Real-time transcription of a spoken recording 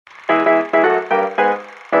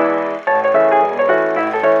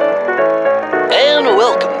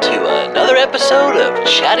episode of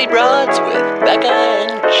Chatty Broads with Becca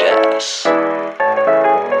and Jess.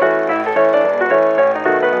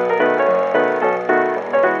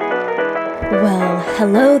 Well,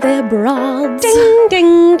 hello there, broads. Ding,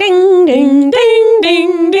 ding, ding, ding, ding,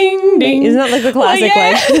 ding, ding, ding. Isn't that like the classic,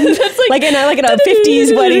 That's like in a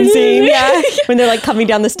 50s wedding scene? Yeah, when they're like coming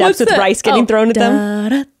down the steps with rice getting thrown at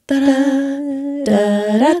them.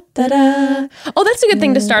 Oh, that's a good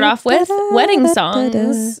thing to start off with. Wedding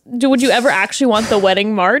songs. Would you ever actually want the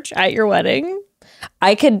wedding march at your wedding?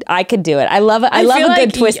 I could do it. I love it. I love a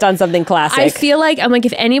good twist on something classic. I feel like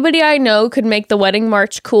if anybody I know could make the wedding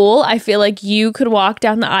march cool, I feel like you could walk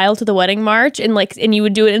down the aisle to the wedding march and you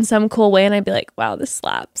would do it in some cool way, and I'd be like, wow, this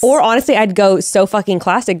slaps. Or honestly, I'd go so fucking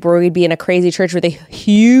classic where we'd be in a crazy church with a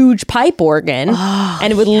huge pipe organ,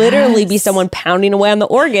 and it would literally be someone pounding away on the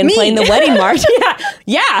organ playing the wedding march.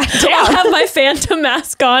 Yeah. I'll have my Phantom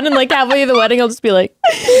mask on, and like halfway through the wedding, I'll just be like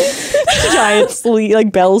giant sleeve,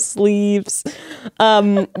 like bell sleeves.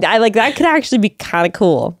 I like that could actually be kind of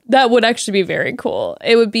cool. That would actually be very cool.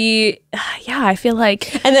 It would be, I feel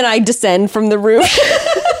like. And then I descend from the roof.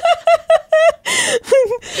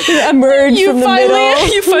 Emerge from the middle.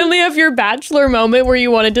 You finally have your bachelor moment where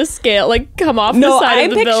you wanted to scale, like come off the side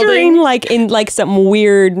of the building. I'm picturing like in like some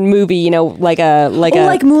weird movie,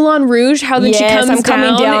 like Moulin Rouge, how then she comes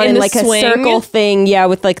coming down in like swing. A circle thing,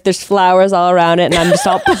 with like there's flowers all around it, and I'm just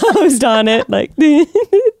all posed on it, like.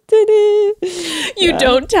 You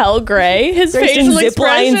don't tell Gray his facial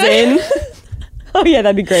expression. In. Oh yeah,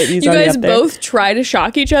 that'd be great. You guys both try to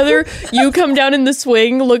shock each other. You come down in the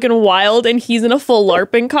swing looking wild, and he's in a full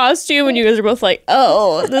LARPing costume, and you guys are both like,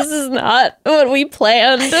 oh, this is not what we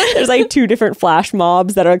planned. There's like two different flash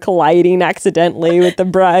mobs that are colliding accidentally with the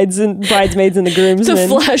bridesmaids and the groomsmen. The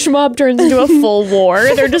flash mob turns into a full war.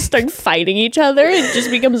 They're just like fighting each other. It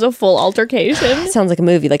just becomes a full altercation. Sounds like a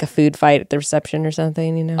movie, like a food fight at the reception or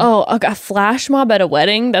something, Oh, a flash mob at a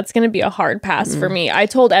wedding? That's going to be a hard pass for me. I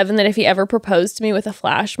told Evan that if he ever proposed to me with a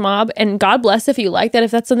flash mob, and God bless if you like that, if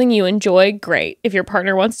that's something you enjoy, great. If your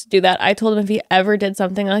partner wants to do that, I told him if he ever did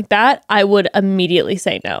something like that, I would immediately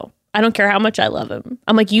say no. I don't care how much I love him.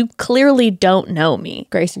 I'm like, you clearly don't know me.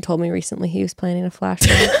 Grayson told me recently he was planning a flash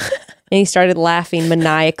mob. And he started laughing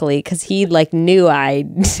maniacally because he knew I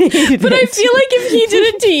did But I feel like if he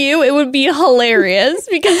did it to you, it would be hilarious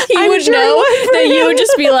because he would know that you would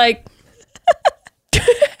just be like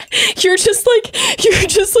You're just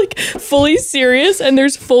like fully serious, and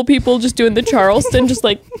there's full people just doing the Charleston just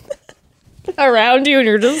like around you, and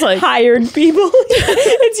you're just like hired people.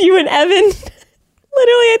 It's you and Evan.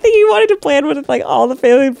 Literally, I think he wanted to plan with like all the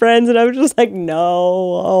family and friends, and I was just like,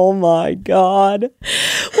 no, oh my God.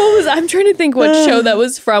 I'm trying to think what show that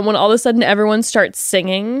was from when all of a sudden everyone starts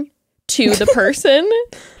singing to the person.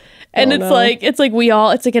 And it's like it's like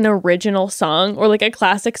an original song or like a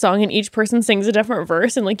classic song, and each person sings a different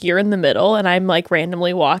verse, and like you're in the middle, and I'm like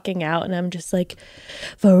randomly walking out, and I'm just like,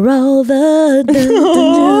 for all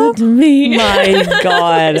the to me. My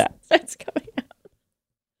God. That's coming out.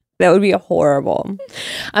 That would be horrible.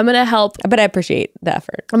 I'm going to help. But I appreciate the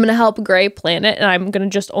effort. I'm going to help Gray plan it, and I'm going to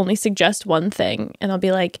just only suggest one thing, and I'll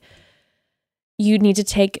be like, you need to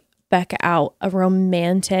take Becca out a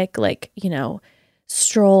romantic,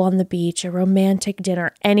 stroll on the beach, a romantic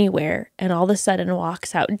dinner anywhere, and all of a sudden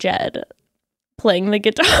walks out Jed playing the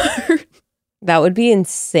guitar. That would be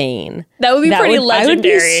insane. That would be pretty legendary. I would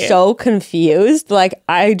be so confused. Like,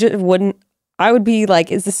 I just wouldn't. I would be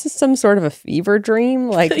like, is this some sort of a fever dream?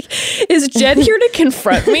 Like is Jed here to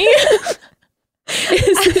confront me?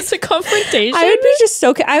 Is this a confrontation? I would be just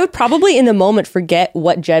I would probably in the moment forget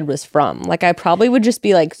what Jed was from. Like, I probably would just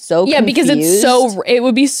be like so confused. Because it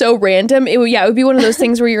would be so random. It would be one of those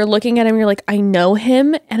things where you're looking at him and you're like, I know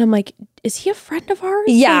him. And I'm like, is he a friend of ours?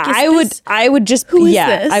 Yeah, like, I would just, who is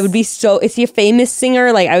this? I would be so, is he a famous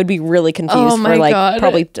singer? Like, I would be really confused for God.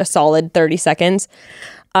 Probably a solid 30 seconds.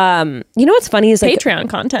 You know what's funny is like Patreon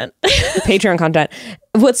content. Patreon content.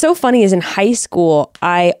 What's so funny is in high school,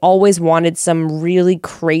 I always wanted some really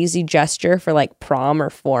crazy gesture for like prom or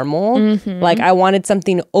formal. Mm-hmm. Like I wanted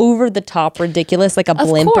something over the top ridiculous, like a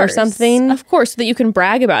blimp or something. Of course, so that you can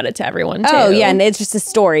brag about it to everyone too. Oh yeah, and it's just a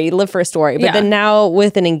story. Live for a story. But then now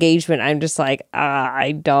with an engagement, I'm just like,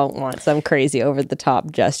 I don't want some crazy over the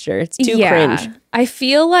top gesture. It's too cringe. I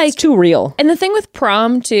feel like it's too real. And the thing with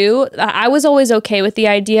prom too, I was always okay with the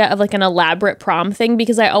idea of like an elaborate prom thing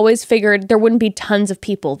because I always figured there wouldn't be tons of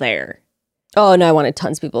people there. Oh no, I wanted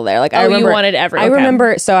tons of people there. Like I remember, you wanted everyone. I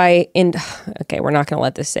remember. So okay, we're not going to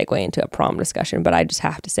let this segue into a prom discussion, but I just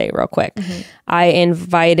have to say it real quick. Mm-hmm. I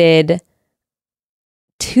invited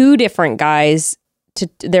 2 different guys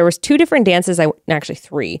there was 2 different dances. Actually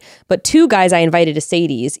 3, but 2 guys I invited to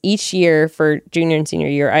Sadie's each year for junior and senior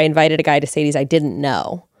year. I invited a guy to Sadie's I didn't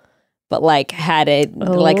know, but like had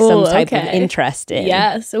like some type of interest in.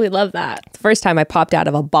 Yes, we love that. The first time I popped out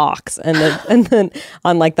of a box and then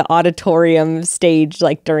on like the auditorium stage,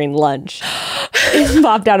 like during lunch,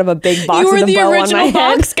 popped out of a big box. You were with a the bow original on my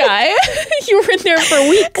head. box guy. You were in there for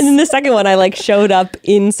weeks. And then the second one, I like showed up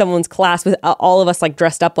in someone's class with all of us like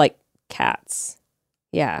dressed up like cats.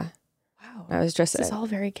 Yeah. Wow. I was dressed. This is all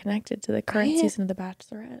very connected to the current season of The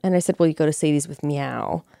Bachelorette. And I said, well, you go to Sadie's with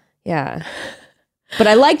Meow. Yeah. But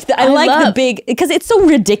I liked the big, because it's so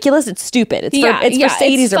ridiculous. It's stupid. It's for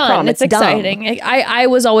Sadie's or prom. It's exciting. Dumb. I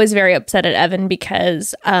was always very upset at Evan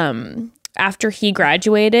because after he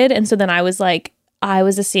graduated, and so then I was like, I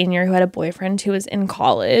was a senior who had a boyfriend who was in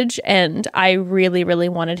college, and I really, really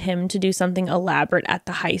wanted him to do something elaborate at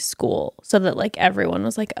the high school so that like everyone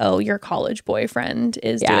was like, oh, your college boyfriend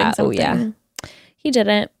is doing something. Oh, yeah. He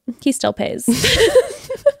didn't. He still pays.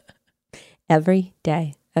 Every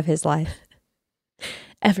day of his life.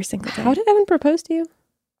 Every single day. How did Evan propose to you?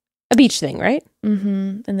 A beach thing, right?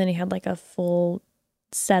 Mm-hmm. And then he had like a full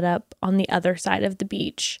setup on the other side of the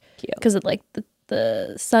beach because it like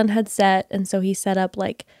the sun had set, and so he set up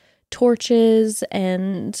like torches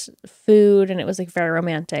and food, and it was like very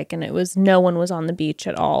romantic, and it was no one was on the beach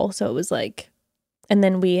at all, so it was like, and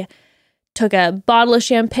then we took a bottle of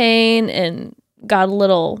champagne and got a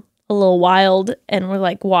little wild, and we're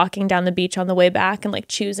like walking down the beach on the way back and like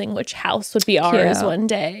choosing which house would be ours one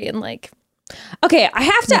day, and like, okay, I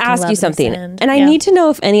have to ask you something, and I Yeah. need to know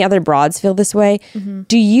if any other broads feel this way. Mm-hmm.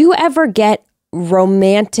 Do you ever get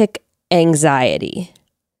romantic anxiety?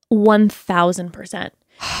 1000%.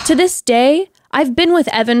 To this day, I've been with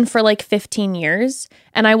Evan for like 15 years,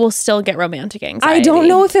 and I will still get romantic anxiety. I don't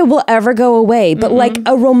know if it will ever go away, but like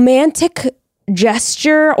a romantic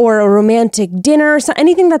gesture or a romantic dinner or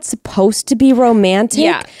anything that's supposed to be romantic,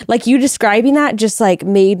 Yeah. like you describing that just like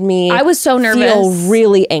made me I was so nervous. feel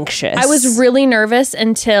really anxious. I was really nervous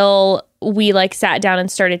until we like sat down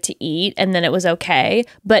and started to eat, and then it was okay.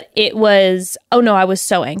 But it was, oh no, I was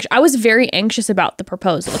so anxious. I was very anxious about the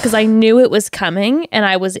proposal because I knew it was coming, and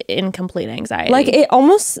I was in complete anxiety. like it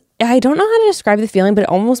almost, I don't know how to describe the feeling, but it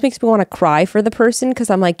almost makes me want to cry for the person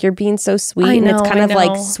because I'm like, you're being so sweet. I And know, it's kind I of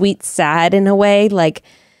like know. sweet sad in a way. Like,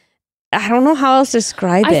 I don't know how else to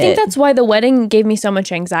describe it. I think that's why the wedding gave me so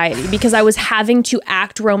much anxiety, because I was having to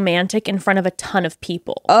act romantic in front of a ton of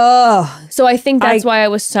people. Oh, So I think that's why I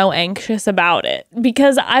was so anxious about it,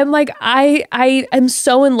 because I'm like, I am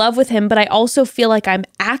so in love with him, but I also feel like I'm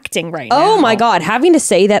acting right now. oh my God. Having to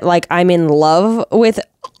say that like I'm in love with,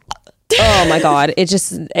 oh my God.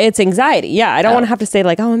 It's anxiety. Yeah. I don't want to have to say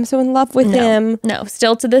like, oh, I'm so in love with him. No,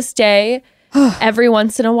 still to this day, every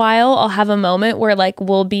once in a while, I'll have a moment where like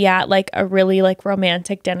we'll be at like a really like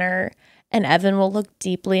romantic dinner, and Evan will look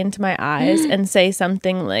deeply into my eyes and say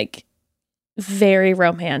something like very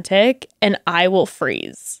romantic, and I will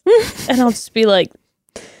freeze. And I'll just be like,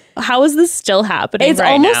 how is this still happening? It's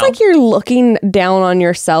right almost now? like you're looking down on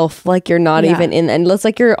yourself, like you're not Yeah. even in, and it's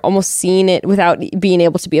like you're almost seeing it without being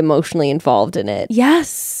able to be emotionally involved in it.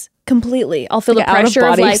 Yes, completely. I'll feel Like the an pressure of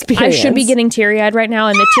out-of-body like, I should be experience. getting teary-eyed right now,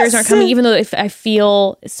 and the tears aren't coming, even though if I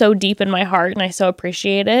feel so deep in my heart and I so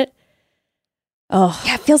appreciate it. Oh,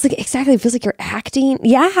 Yeah, it feels like you're acting.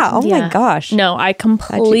 Yeah. Oh Yeah. my gosh. no, I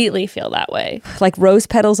completely feel that way. Like rose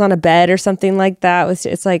petals on a bed or something like that.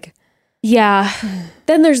 It's like, Yeah.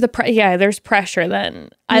 Then there's there's pressure then.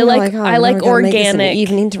 I you're like oh, I like we're gonna make this an organic.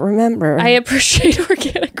 evening to remember. I appreciate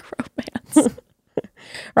organic romance.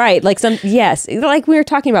 Right. Like yes. Like we were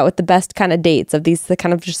talking about with the best kind of dates of the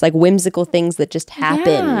kind of just like whimsical things that just happen.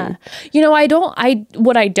 Yeah. You know,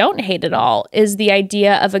 what I don't hate at all is the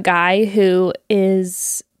idea of a guy who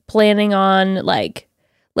is planning on like,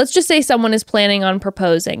 let's just say someone is planning on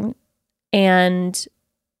proposing, and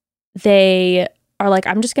they are like,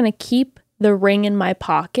 I'm just going to keep the ring in my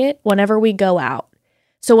pocket whenever we go out.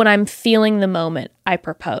 So when I'm feeling the moment, I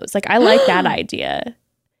propose. Like, I like that idea.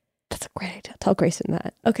 That's a great idea. Tell Grayson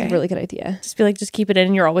that. Okay. That's a really good idea. Just be like, just keep it in.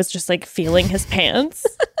 And you're always just like feeling his pants.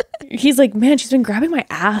 He's like, man, she's been grabbing my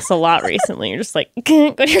ass a lot recently. You're just like,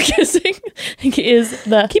 when you're kissing. Like, is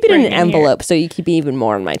the Keep it in ring an here? envelope so you keep me even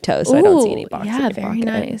more on my toes so I don't see any Ooh, boxes. Yeah, in your very pocket.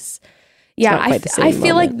 nice. Yeah, not quite the I same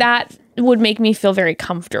feel like moment. that would make me feel very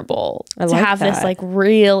comfortable I to like have this that. like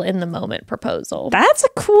real in the moment proposal. That's a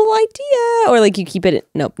cool idea. Or like you keep it.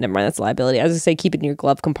 Nope, never mind. That's a liability. I was gonna say keep it in your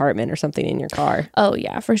glove compartment or something in your car. Oh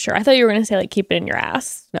yeah, for sure. I thought you were gonna say like keep it in your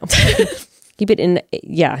ass. No, keep it in.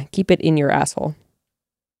 Yeah, keep it in your asshole.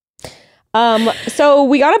 So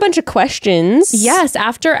we got a bunch of questions. Yes,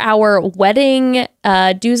 after our wedding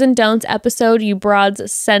do's and don'ts episode, you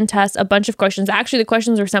broads sent us a bunch of questions. Actually, the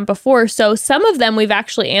questions were sent before, so some of them we've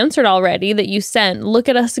actually answered already that you sent. Look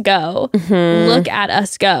at us go. Look at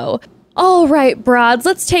us go. All right, broads,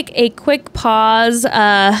 let's take a quick pause.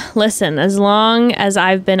 Listen, as long as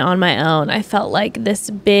I've been on my own, I felt like this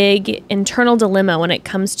big internal dilemma when it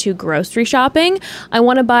comes to grocery shopping. I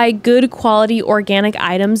want to buy good quality organic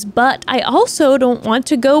items, but I also don't want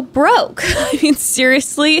to go broke. I mean,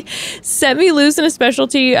 seriously, set me loose in a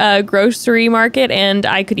specialty grocery market and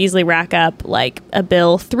I could easily rack up like a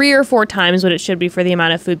bill 3 or 4 times what it should be for the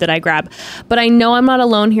amount of food that I grab. But I know I'm not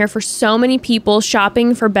alone here. For so many people,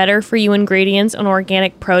 shopping for better for you ingredients and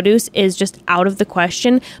organic produce is just out of the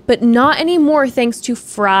question, but not anymore thanks to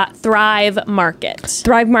Thrive Market.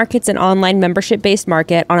 Thrive Market's an online membership-based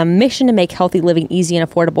market on a mission to make healthy living easy and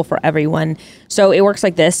affordable for everyone. So it works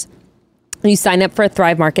like this. You sign up for a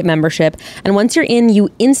Thrive Market membership, and once you're in, you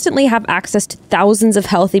instantly have access to thousands of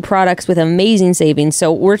healthy products with amazing savings.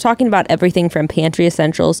 So we're talking about everything from pantry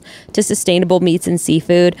essentials to sustainable meats and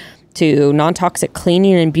seafood, to non-toxic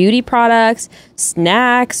cleaning and beauty products,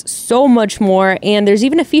 snacks, so much more. And there's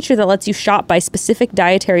even a feature that lets you shop by specific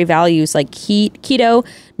dietary values like keto,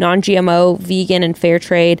 non-GMO, vegan, and fair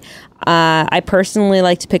trade. I personally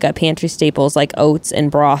like to pick up pantry staples like oats and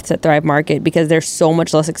broths at Thrive Market because they're so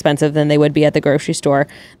much less expensive than they would be at the grocery store.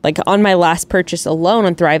 Like on my last purchase alone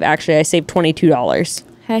on Thrive, actually, I saved $22.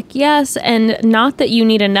 Heck yes, and not that you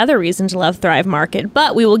need another reason to love Thrive Market,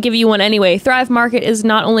 but we will give you one anyway. Thrive Market is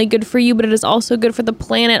not only good for you, but it is also good for the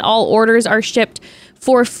planet. All orders are shipped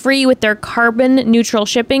for free with their carbon neutral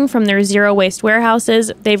shipping from their zero waste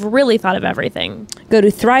warehouses. They've really thought of everything. Go to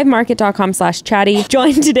thrivemarket.com/chatty.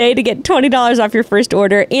 Join today to get $20 off your first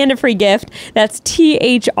order and a free gift. That's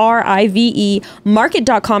THRIVE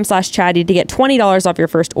market.com/chatty to get $20 off your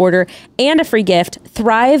first order and a free gift.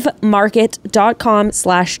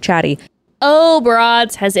 thrivemarket.com/chatty. Oh,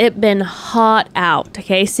 broads, has it been hot out?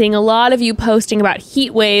 Okay, seeing a lot of you posting about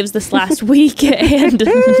heat waves this last week, and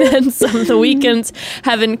then some of the weekends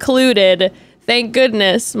have included, thank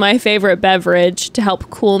goodness, my favorite beverage to help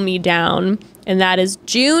cool me down, and that is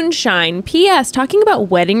June Shine. P.S. Talking about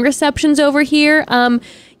wedding receptions over here,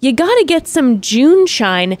 you gotta get some June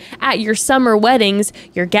Shine at your summer weddings.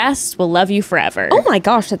 Your guests will love you forever. Oh my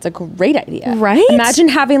gosh, that's a great idea. Right? Imagine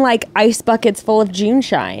having like ice buckets full of June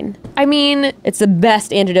Shine. I mean, it's the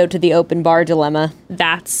best antidote to the open bar dilemma.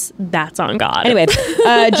 That's on God. Anyway,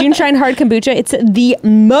 June Shine hard kombucha. It's the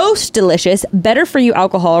most delicious, better for you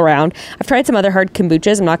alcohol around. I've tried some other hard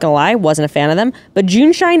kombuchas. I'm not gonna lie, wasn't a fan of them. But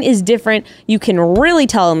June Shine is different. You can really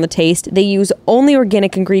tell in the taste. They use only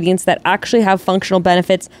organic ingredients that actually have functional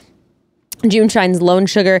benefits. June Shine's low in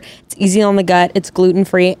sugar, it's easy on the gut, it's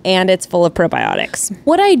gluten-free, and it's full of probiotics.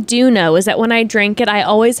 What I do know is that when I drink it, I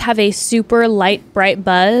always have a super light, bright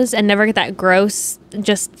buzz and never get that gross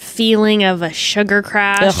just feeling of a sugar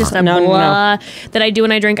crash, blah that I do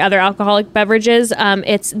when I drink other alcoholic beverages.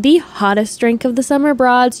 It's the hottest drink of the summer,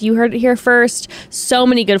 broads. You heard it here first. So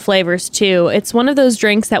many good flavors, too. It's one of those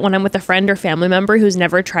drinks that when I'm with a friend or family member who's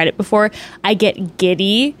never tried it before, I get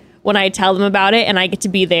giddy when I tell them about it, and I get to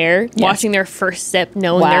be there watching their first sip,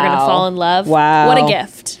 knowing they're going to fall in love. Wow. What a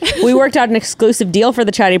gift. We worked out an exclusive deal for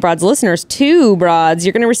the Chatty Broads listeners. 2 broads.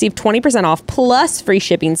 You're going to receive 20% off plus free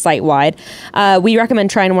shipping site-wide. We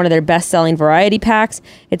recommend trying one of their best-selling variety packs.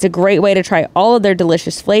 It's a great way to try all of their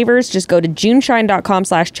delicious flavors. Just go to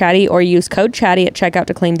juneshine.com/chatty or use code chatty at checkout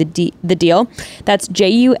to claim the deal. That's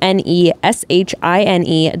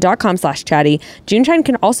JUNESHINE.com/chatty. Juneshine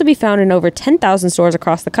can also be found in over 10,000 stores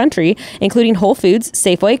across the country, including Whole Foods,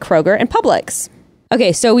 Safeway, Kroger, and Publix.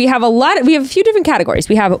 Okay, so we have a few different categories.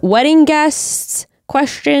 We have wedding guests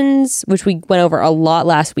questions, which we went over a lot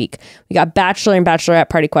last week. We got bachelor and bachelorette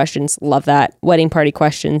party questions. Love that. Wedding party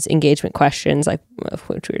questions, engagement questions, like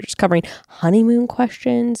which we were just covering, honeymoon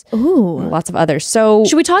questions. Ooh. Lots of others. So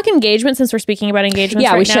should we talk engagement since we're speaking about engagements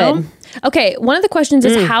right now? We should. Okay, one of the questions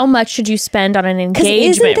is how much should you spend on an engagement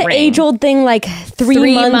isn't the ring? age-old thing like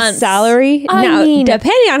 3 months salary? I mean,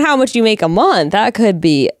 depending on how much you make a month, that could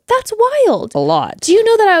be that's wild. A lot. Do you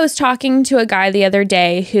know that I was talking to a guy the other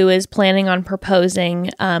day who is planning on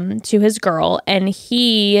proposing to his girl, and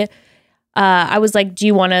he I was like, do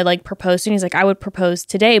you want to like propose? And he's like, I would propose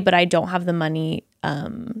today, but I don't have the money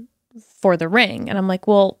for the ring. And I'm like,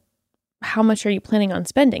 well, how much are you planning on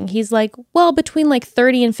spending? He's like, well, between like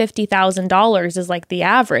 $30,000 and $50,000 is like the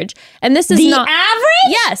average. And this is not the average.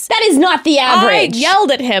 Yes, that is not the average. I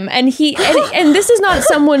yelled at him, and and this is not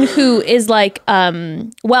someone who is like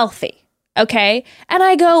wealthy. Okay, and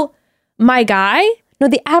I go, my guy, no,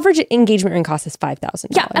 the average engagement ring cost is $5,000.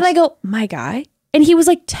 Yeah. And I go, my guy. And he was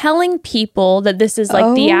like telling people that this is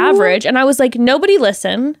like the average. And I was like, nobody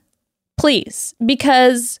listen, please,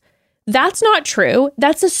 because that's not true.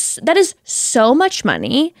 That is so much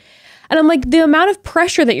money. And I'm like, the amount of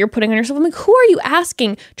pressure that you're putting on yourself, I'm like, who are you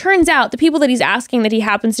asking? Turns out the people that he's asking that he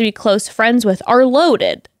happens to be close friends with are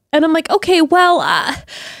loaded. And I'm like, okay, well,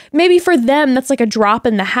 maybe for them, that's like a drop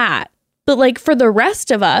in the hat. But like for the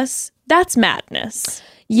rest of us, that's madness.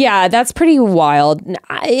 Yeah, that's pretty wild. Now,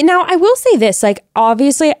 I will say this, like,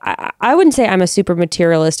 obviously, I wouldn't say I'm a super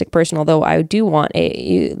materialistic person, although I do want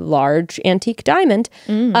a large antique diamond.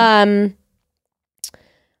 No,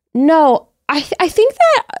 I think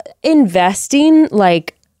that investing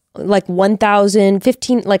like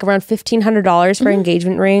 $1,000, like around $1,500 for an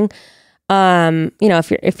engagement ring,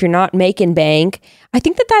 if you're not making bank, I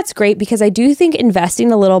think that that's great, because I do think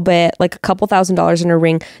investing a little bit, like a couple $1,000s in a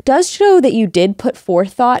ring, does show that you did put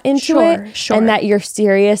forethought into it and that you're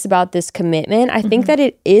serious about this commitment. I think that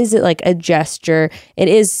it is like a gesture. It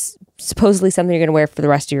is supposedly something you're going to wear for the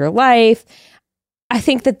rest of your life. I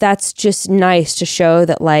think that that's just nice to show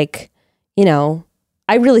that, like,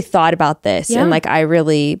 I really thought about this and like I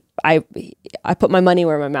put my money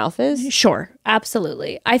where my mouth is. Sure,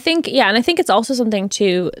 absolutely. I think, and I think it's also something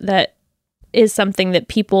too that is something that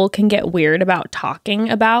people can get weird about talking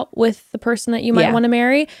about with the person that you might want to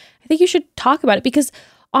marry. I think you should talk about it, because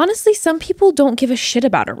honestly, some people don't give a shit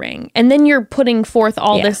about a ring. And then you're putting forth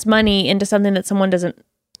all this money into something that someone doesn't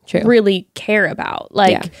really care about.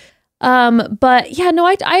 Like, but yeah, no,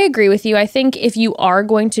 I agree with you. I think if you are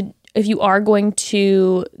going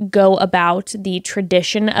to go about the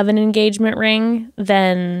tradition of an engagement ring,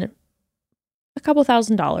 then a couple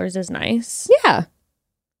 $1,000s is nice. Yeah.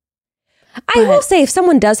 I will say, if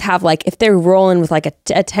someone does have, like, if they're rolling with like a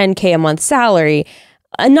 $10K a month salary,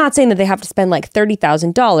 I'm not saying that they have to spend like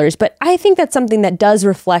 $30,000, but I think that's something that does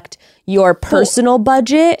reflect your personal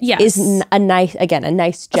budget. Is a nice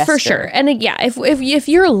gesture for sure. And if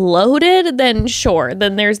you're loaded, then sure,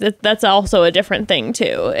 then that's also a different thing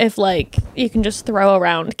too. If like you can just throw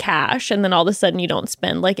around cash and then all of a sudden you don't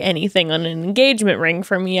spend like anything on an engagement ring,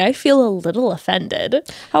 for me, I feel a little offended.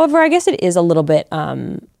 However, I guess it is a little bit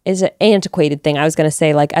is an antiquated thing. I was going to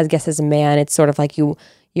say, like, I guess as a man, it's sort of like you're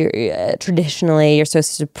traditionally you're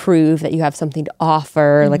supposed to prove that you have something to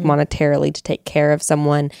offer, like monetarily, to take care of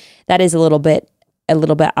someone. That is a little bit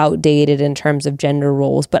outdated in terms of gender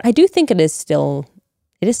roles, but I do think it is still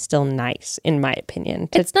nice, in my opinion.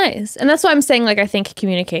 It's nice, and that's why I'm saying, like, I think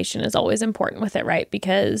communication is always important with it, right?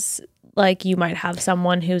 Because like you might have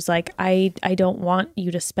someone who's like, I don't want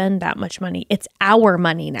you to spend that much money. It's our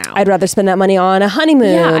money now. I'd rather spend that money on a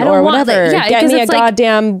honeymoon or whatever. Get me a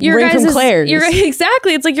goddamn ring from Claire's.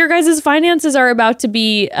 Exactly. It's like your guys' finances are about to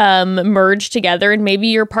be merged together, and maybe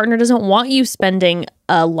your partner doesn't want you spending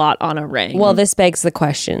a lot on a ring. Well, this begs the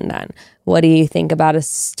question then. What do you think about a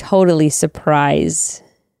totally surprise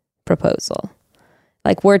proposal?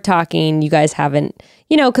 Like, we're talking, you guys haven't,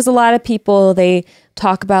 because a lot of people, they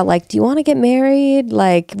talk about, like, do you want to get married,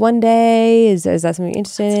 like, one day? Is that something you're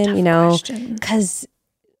interested in? Because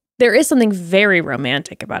there is something very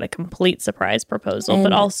romantic about a complete surprise proposal,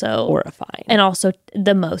 but also horrifying. And also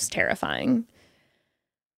the most terrifying.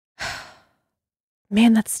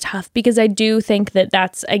 Man, that's tough, because I do think that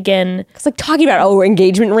that's, again... Because, like, talking about,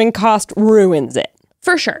 engagement ring cost ruins it.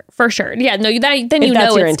 For sure. Yeah, no, then you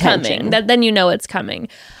know it's coming. Then you know it's coming.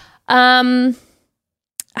 I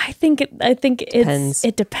think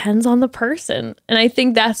it depends on the person. And I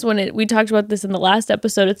think that's when we talked about this in the last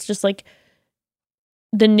episode. It's just like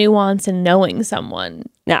the nuance in knowing someone.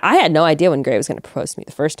 Now, I had no idea when Gray was going to propose to me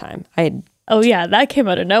the first time. Oh yeah, that came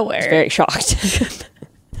out of nowhere. I was very shocked.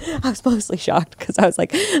 I was mostly shocked because I was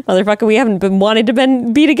like, motherfucker, we haven't been wanting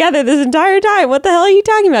to be together this entire time. What the hell are you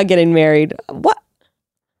talking about getting married? What?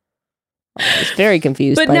 I was very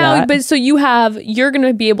confused by that. But so you're going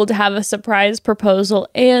to be able to have a surprise proposal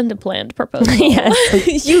and a planned proposal.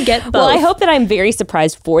 Yes. You get both. Well, I hope that I'm very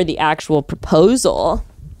surprised for the actual proposal.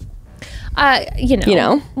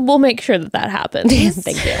 We'll make sure that happens.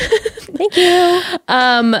 Thank you. Thank you.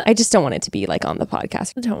 I just don't want it to be like on the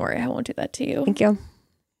podcast. Don't worry, I won't do that to you. Thank you.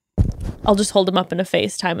 I'll just hold him up in a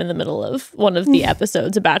FaceTime in the middle of one of the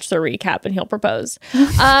episodes, a Bachelor recap, and he'll propose.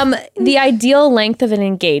 The ideal length of an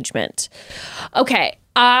engagement. Okay,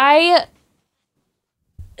 I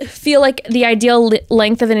feel like the ideal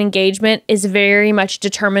length of an engagement is very much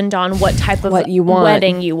determined on what type of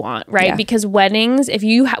wedding you want, right? Yeah. Because weddings, if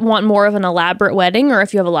you want more of an elaborate wedding, or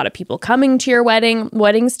if you have a lot of people coming to your wedding,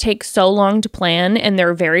 weddings take so long to plan and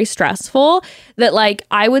they're very stressful that, like,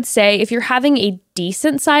 I would say if you're having a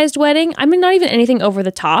decent sized wedding, I mean, not even anything over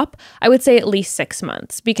the top, I would say at least 6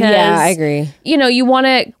 months because Yeah, I agree. You know, you want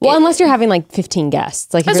to. Well, unless you're having like 15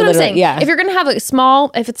 guests. Like, if That's you're what I'm literally- saying. Yeah. If you're going to have a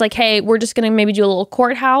small, if it's like, hey, we're just going to maybe do a little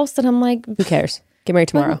courthouse, then I'm like, Who cares? Get married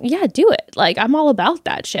tomorrow. yeah, do it. Like, I'm all about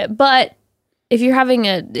that shit. But if you're having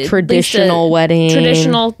a at least Traditional a wedding.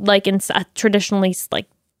 traditional, like, traditionally, like,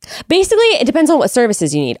 Basically, it depends on what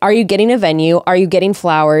services you need. Are you getting a venue? Are you getting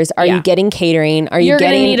flowers? Are Yeah. you getting catering? Are you you're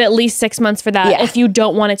going to getting need at least 6 months for that Yeah. if you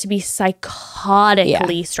don't want it to be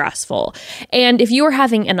psychotically stressful. And if you are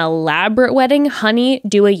having an elaborate wedding, honey,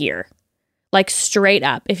 do a year. Like, straight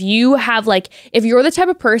up. If you have like, if you're the type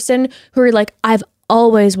of person who are like, I've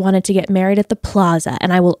always wanted to get married at the plaza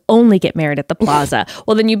and I will only get married at the plaza,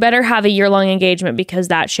 well, then you better have a year-long engagement because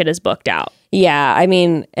that shit is booked out. Yeah, I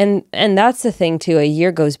mean, and that's the thing too. A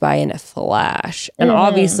year goes by in a flash, and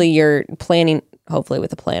obviously you're planning, hopefully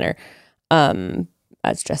with a planner,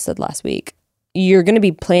 as Jess said last week. You're going to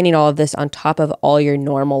be planning all of this on top of all your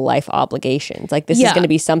normal life obligations. Like, this is Yeah. going to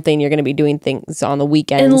be something you're going to be doing things on the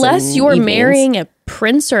weekends, Unless and you're evenings. marrying a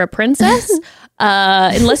prince or a princess,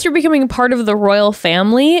 unless you're becoming part of the royal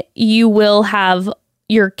family, you will have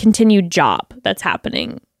your continued job that's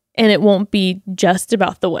happening. And it won't be just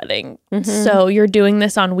about the wedding. So you're doing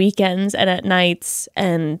this on weekends and at nights,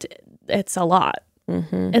 and it's a lot.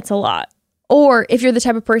 It's a lot. Or if you're the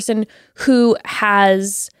type of person who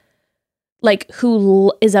has, like,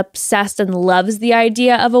 who is obsessed and loves the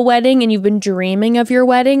idea of a wedding and you've been dreaming of your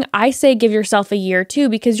wedding, I say give yourself a year too,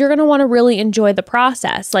 because you're going to want to really enjoy the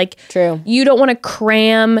process. Like, True. you don't want to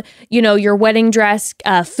cram, you know, your wedding dress,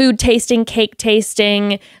 food tasting, cake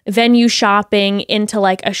tasting, venue shopping into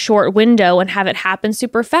like a short window and have it happen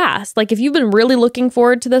super fast. Like, if you've been really looking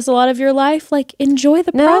forward to this a lot of your life, like, enjoy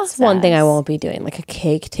the No, process. that's one thing I won't be doing, like a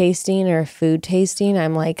cake tasting or a food tasting.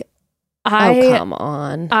 I'm like, I oh, come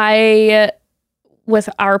on. With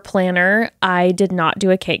our planner, I did not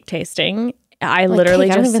do a cake tasting. I Like literally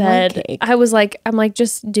cake? I don't just even like said, cake. I'm like,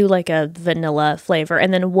 just do like a vanilla flavor.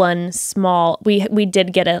 And then one small, we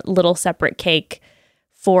did get a little separate cake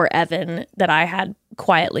for Evan that I had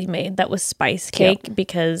quietly made that was spice cake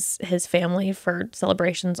because his family for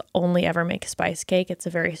celebrations only ever make spice cake. It's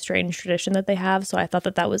a very strange tradition that they have. So I thought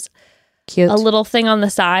that was Cute. a little thing on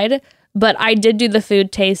the side. But I did do the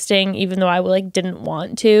food tasting, even though I like didn't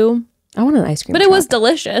want to. I want an ice cream But truck. it was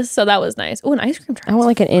delicious, so that was nice. Oh, an ice cream truck. I want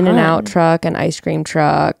like an is In-N-Out fun. truck, an ice cream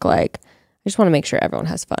truck. Like, I just want to make sure everyone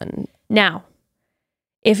has fun. Now,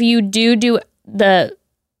 if you do the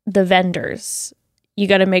vendors, you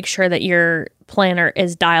got to make sure that your planner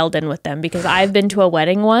is dialed in with them, because I've been to a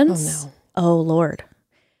wedding once. Oh Lord.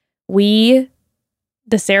 The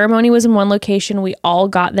ceremony was in one location. We all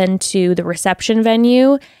got then to the reception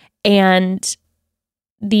venue, and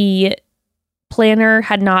the planner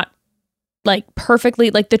had not like perfectly,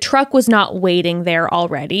 like the truck was not waiting there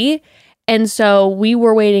already. And so we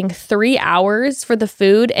were waiting 3 hours for the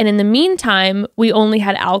food. And in the meantime, we only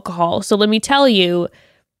had alcohol. So let me tell you,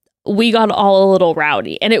 we got all a little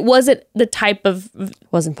rowdy. And it wasn't the type of,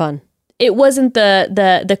 Wasn't fun. it wasn't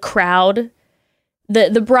the crowd.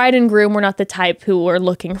 The bride and groom were not the type who were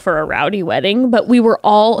looking for a rowdy wedding, but we were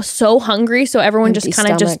all so hungry. So everyone Empty just kind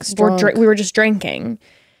of stomachs, just, drunk. we were just drinking.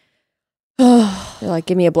 They're like,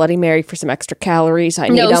 give me a Bloody Mary for some extra calories. I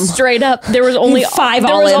need No, them. straight up. There was only 5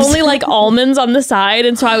 There was olives. only like almonds on the side,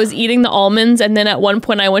 and so I was eating the almonds. And then at one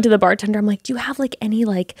point, I went to the bartender. I'm like, "Do you have like any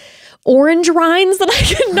like orange rinds that I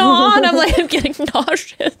can gnaw on?" I'm like, I'm getting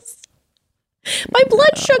nauseous. My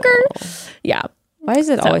blood sugar. Yeah, Why is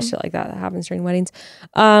it always shit like that happens during weddings?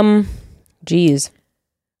 Geez.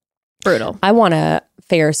 brutal. I want a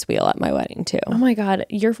Ferris wheel at my wedding too. Oh my god,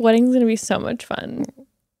 your wedding's gonna be so much fun.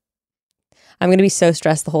 I'm going to be so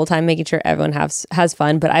stressed the whole time making sure everyone has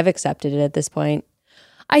fun, but I've accepted it at this point.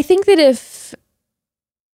 I think that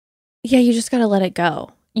you just gotta let it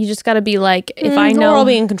go. You just gotta be like, if I know, I'll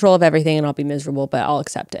be in control of everything and I'll be miserable, but I'll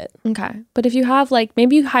accept it. okay. But if you have like,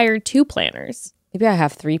 maybe you hire 2 planners. Maybe I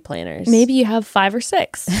have 3 planners. Maybe you have 5 or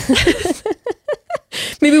 6.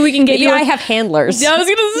 Maybe we can get Maybe you. I have handlers. Yeah, I was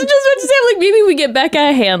just about to say, like, maybe we get Becca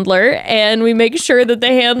a handler, and we make sure that the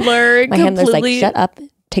handler My handler's like, completely shut up,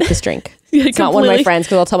 take this drink. Yeah, It's not one of my completely friends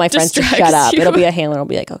because I'll tell my friends to distracts shut up. you. It'll be a handler. I'll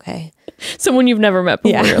be like, okay. someone you've never met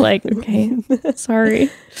before. Yeah. You're like, okay, sorry.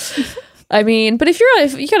 I mean, but if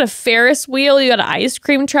you got a Ferris wheel, you got an ice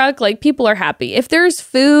cream truck, like, people are happy. If there's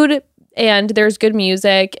food and there's good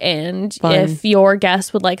music, and Fun. if your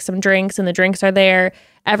guests would like some drinks and the drinks are there,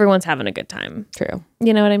 everyone's having a good time. True.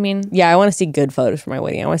 You know what I mean? Yeah, I want to see good photos for my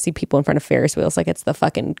wedding. I want to see people in front of Ferris wheels like it's the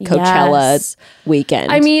fucking Coachella Yes.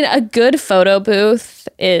 weekend. I mean, a good photo booth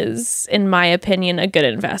is, in my opinion, a good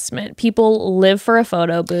investment. People live for a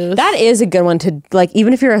photo booth. that is a good one to like,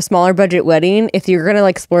 even if you're a smaller budget wedding, if you're going to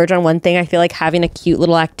like splurge on one thing, I feel like having a cute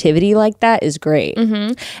little activity like that is great.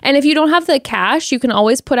 And if you don't have the cash, you can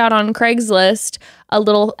always put out on Craigslist a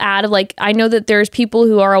little ad of like, I know that there's people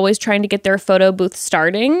who are always trying to get their photo booth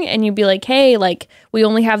starting, and you'd be like, hey, like, we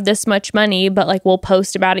only have this much money, but like, we'll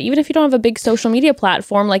post about it. Even if you don't have a big social media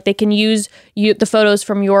platform, like, they can use the photos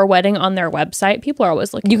from your wedding on their website. People are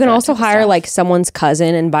always looking. You can for that also type of hire stuff. like someone's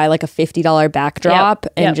cousin and buy like a $50 backdrop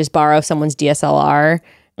and Yep. just borrow someone's DSLR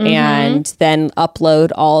and then upload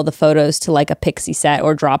all the photos to like a Pixie set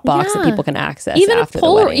or Dropbox that Yeah. people can access even after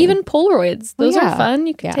the wedding. even Polaroids. Those yeah. are fun.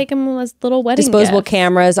 You can Yeah. take them as little wedding Disposable gifts.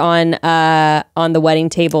 cameras on the wedding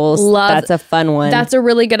tables. Love- That's a fun one. That's a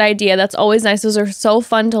really good idea. That's always nice. Those are so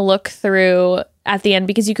fun to look through at the end,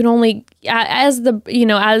 because you can only, as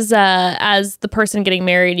the person getting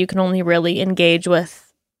married, you can only really engage with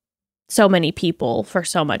so many people for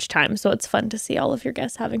so much time. So it's fun to see all of your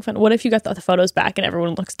guests having fun. What if you got the photos back and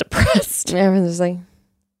everyone looks depressed? Everyone's just like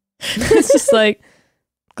It's just like,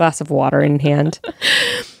 glass of water in hand.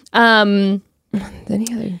 um, Any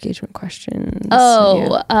other engagement questions?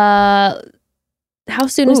 oh, Yeah. how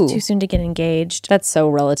soon Ooh. is too soon to get engaged? That's so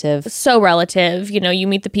relative. So relative. You know, you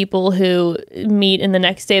meet the people who meet and the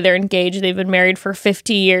next day they're engaged. They've been married for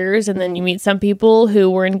 50 years. And then you meet some people who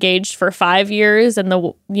were engaged for 5 years and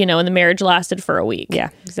the marriage lasted for a week.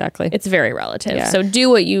 Yeah, exactly. It's very relative. Yeah. So do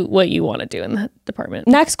what you want to do in that department.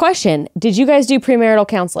 Next question. Did you guys do premarital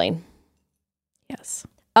counseling? Yes.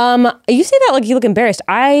 You say that like you look embarrassed.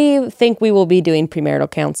 I think we will be doing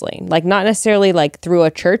premarital counseling. Like not necessarily like through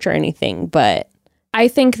a church or anything, but I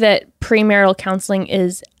think that premarital counseling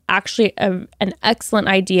is actually an excellent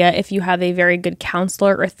idea if you have a very good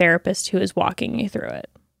counselor or therapist who is walking you through it.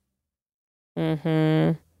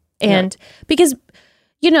 And because,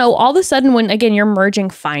 all of a sudden when, again, you're merging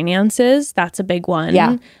finances, that's a big one.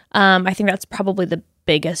 Yeah. I think that's probably the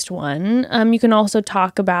biggest one. You can also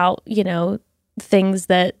talk about, things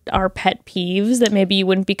that are pet peeves that maybe you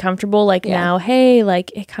wouldn't be comfortable. Like now, hey, like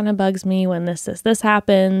it kind of bugs me when this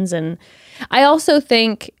happens. And I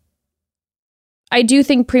do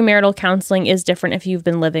think premarital counseling is different if you've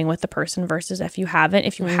been living with the person versus if you haven't.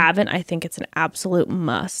 If you haven't, I think it's an absolute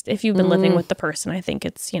must. If you've been living with the person, I think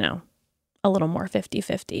it's, a little more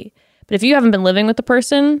 50-50. But if you haven't been living with the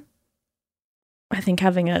person, I think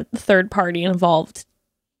having a third party involved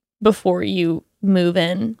before you move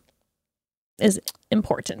in is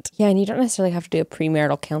important. yeah, and you don't necessarily have to do a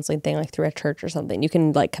premarital counseling thing like through a church or something. You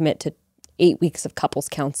can like commit to 8 weeks of couples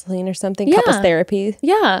counseling or something, Yeah. couples therapy.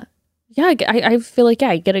 Yeah. Yeah. I feel like,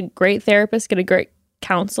 you get a great therapist, get a great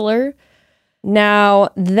counselor. Now,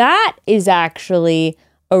 that is actually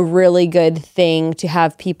a really good thing to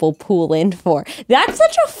have people pool in for. That's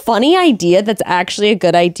such a funny idea. That's actually a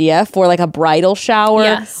good idea for like a bridal shower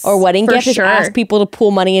Yes, or wedding for gift. Is sure. ask people to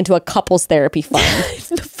pool money into a couples therapy fund.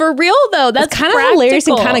 For real though, that's Kind of hilarious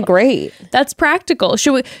and kind of great. That's practical.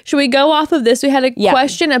 Should we go off of this? We had a Yeah.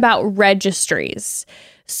 question about registries.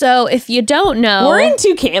 So if you don't know, We're in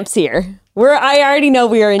two camps here. I already know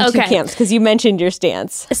we are in two Okay. camps because you mentioned your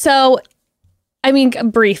stance. So, I mean,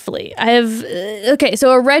 briefly,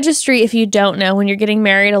 so a registry, if you don't know, when you're getting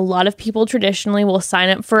married, a lot of people traditionally will sign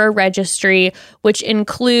up for a registry, which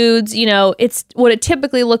includes, it's what it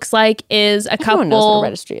typically looks like is a Everyone knows what couple. a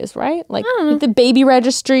registry is, right? Like the baby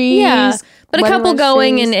registries. Yeah, but a wedding couple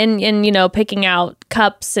going registries. and picking out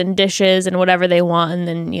cups and dishes and whatever they want, and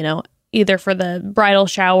then either for the bridal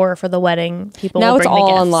shower or for the wedding, people Now will it's bring the all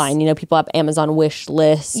gifts. online. People have Amazon wish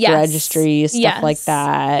lists, Yes. registries, stuff Yes. like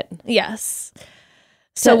that. Yes.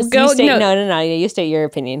 So you go. state, no, no. You state your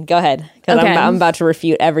opinion. Go ahead, because Okay. I'm about to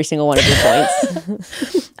refute every single one of your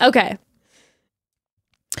points. Okay.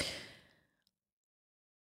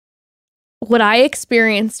 What I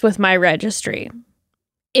experienced with my registry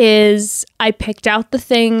is I picked out the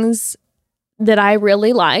things that I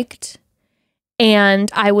really liked, and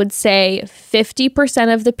I would say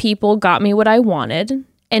 50% of the people got me what I wanted,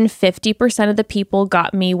 and 50% of the people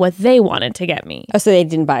got me what they wanted to get me. Oh, so they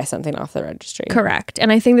didn't buy something off the registry. Correct.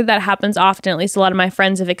 And I think that happens often, at least a lot of my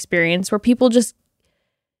friends have experienced, where people just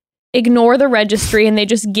ignore the registry and they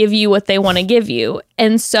just give you what they want to give you.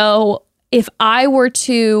 And so if I were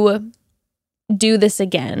to do this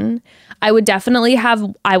again, I would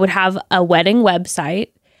have a wedding website,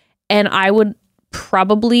 and I would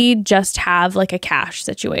probably just have like a cash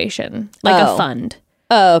situation, like a fund.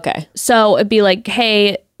 Oh, okay. So it'd be like,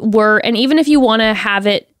 hey, and even if you want to have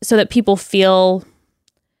it so that people feel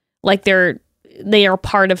like they are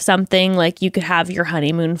part of something. Like you could have your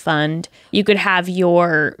honeymoon fund, you could have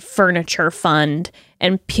your furniture fund,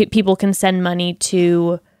 and people can send money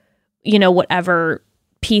to, you know, whatever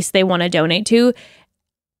piece they want to donate to.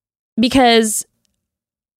 Because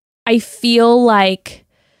I feel like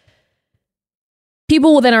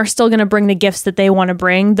people then are still going to bring the gifts that they want to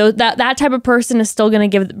bring. That type of person is still going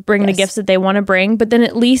to bring the gifts that they want to bring. But then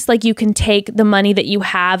at least like you can take the money that you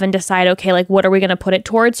have and decide, okay, like what are we going to put it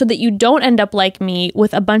towards, so that you don't end up like me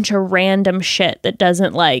with a bunch of random shit that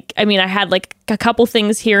doesn't like. I mean, I had like a couple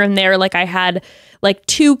things here and there. Like I had like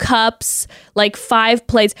 2 cups, like 5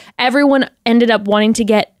 plates. Everyone ended up wanting to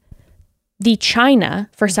get the china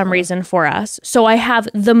for some reason for us. So I have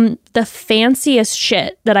the fanciest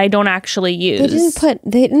shit that I don't actually use.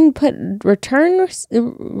 They didn't put return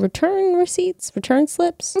receipts, return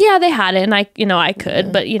slips. Yeah, they had it, and I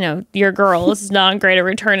could, but your girl is not great at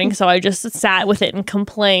returning, so I just sat with it and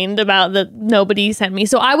complained about that nobody sent me.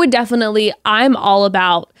 So I'm all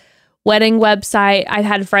about wedding website. I've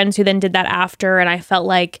had friends who then did that after, and I felt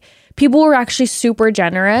like people were actually super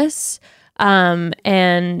generous,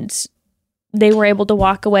 and they were able to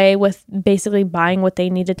walk away with basically buying what they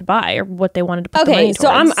needed to buy or what they wanted to put the money towards.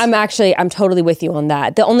 So I'm totally with you on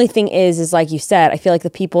that. The only thing is like you said, I feel like the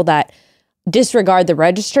people that disregard the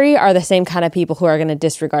registry are the same kind of people who are going to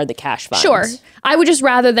disregard the cash fund. Sure. I would just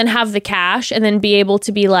rather than have the cash and then be able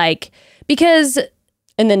to be like, because...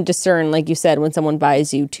 And then discern, like you said, when someone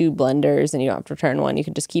buys you 2 blenders and you don't have to return one, you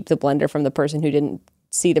can just keep the blender from the person who didn't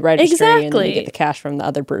see the registry, and then you get the cash from the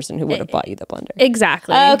other person who would have bought you the blender.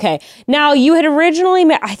 Exactly. Okay. Now, you had originally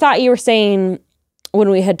I thought you were saying, when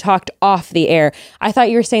we had talked off the air, I thought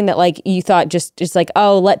you were saying that like you thought just like,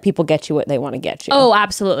 oh, let people get you what they want to get you. Oh,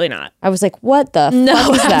 absolutely not. I was like, what the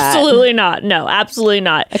fuck is that? Absolutely not. No, absolutely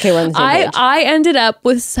not. Okay, we're on the same page. I ended up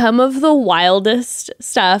with some of the wildest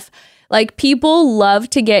stuff. Like, people love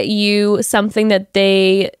to get you something that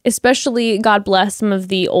they, especially, God bless, some of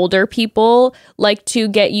the older people, like to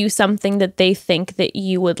get you something that they think that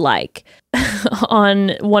you would like.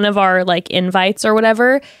 On one of our, like, invites or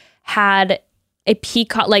whatever, had a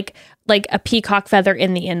peacock, like a peacock feather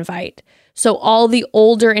in the invite. So all the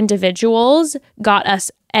older individuals got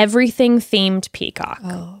us everything themed peacock.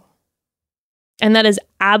 Oh. And that is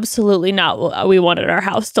absolutely not what we wanted our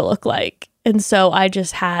house to look like. And so I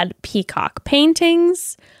just had peacock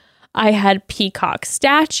paintings. I had peacock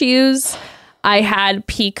statues. I had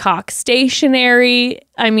peacock stationery.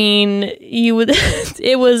 I mean,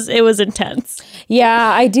 it was intense. Yeah,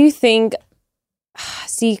 I do think,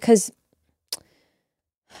 because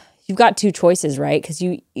you've got 2 choices, right? Because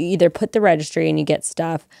you either put the registry and you get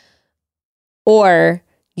stuff, or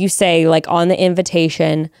you say like on the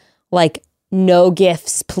invitation, like, no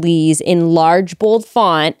gifts, please, in large, bold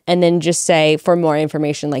font, and then just say, for more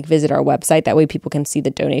information, like, visit our website. That way people can see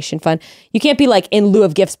the donation fund. You can't be like, in lieu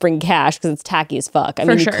of gifts, bring cash, because it's tacky as fuck. I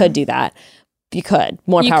mean, you could do that. You could.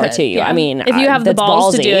 More power to you. Yeah. I mean, if you have the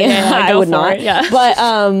balls to do it, I would not. Yeah. But,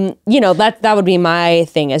 that would be my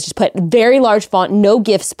thing, is just put very large font, no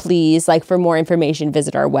gifts, please. Like, for more information,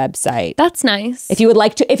 visit our website. That's nice. If you would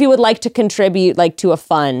like to contribute, like, to a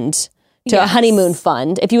fund, a honeymoon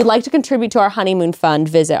fund. If you would like to contribute to our honeymoon fund,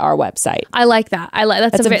 visit our website. I like that.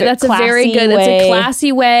 That's a very good. It's a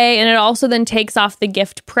classy way, and it also then takes off the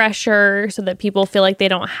gift pressure so that people feel like they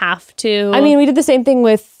don't have to. I mean, we did the same thing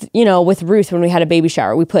with Ruth when we had a baby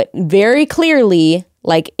shower. We put very clearly,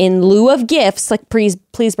 like, in lieu of gifts, like, please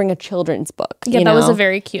bring a children's book. Yeah, that was a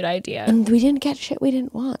very cute idea. And we didn't get shit we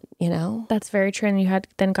didn't want, That's very true. And you had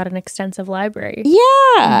then got an extensive library. Yeah.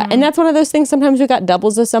 Mm-hmm. And that's one of those things. Sometimes we got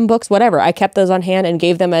doubles of some books, whatever. I kept those on hand and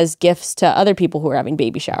gave them as gifts to other people who were having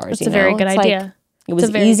baby showers. That's a very good idea. Like, it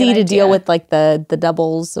was easy to deal with, like, the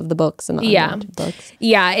doubles of the books and the unwanted books.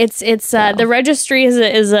 Yeah, it's the registry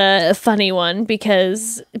is a funny one,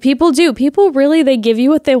 because people really, they give you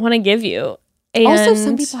what they want to give you. And also,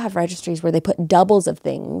 some people have registries where they put doubles of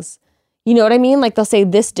things. You know what I mean? Like, they'll say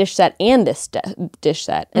this dish set and this dish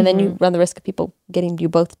set. And then you run the risk of people getting you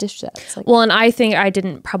both dish sets. Like, well, and I think I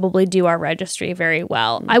didn't probably do our registry very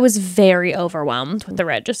well. I was very overwhelmed with the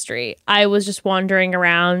registry. I was just wandering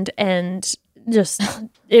around and just,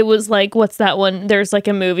 it was like, what's that one? There's like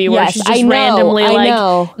a movie where she's just randomly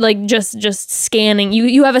like just scanning.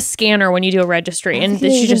 You have a scanner when you do a registry, and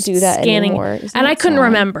she's just do that scanning. And I couldn't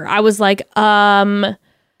remember. I was like, I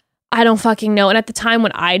don't fucking know. And at the time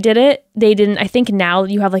when I did it, they didn't. I think now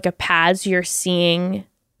you have like a pad, so you're seeing,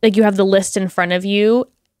 like, you have the list in front of you.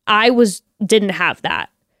 I didn't have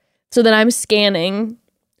that. So then I'm scanning,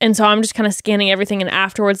 And so I'm just kind of scanning everything, and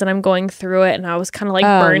afterwards, and I'm going through it, and I was kind of like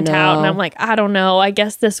burnt out, and I'm like, I don't know. I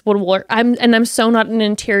guess this would work. I'm so not an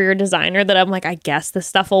interior designer that I'm like, I guess this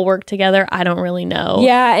stuff will work together. I don't really know.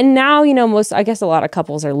 Yeah, and now I guess a lot of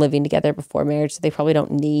couples are living together before marriage, so they probably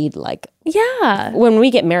don't need when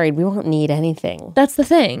we get married, we won't need anything. That's the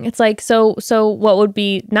thing. It's like so what would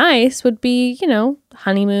be nice would be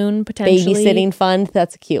honeymoon potentially. Babysitting fund,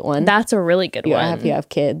 that's a cute one. That's a really good one. If you have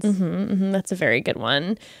kids. That's a very good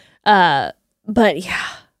one. But yeah,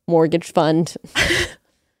 mortgage fund.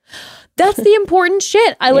 That's the important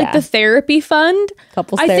shit. I like the therapy fund.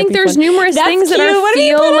 Couples I therapy think there's fund. numerous That's things cute. that What do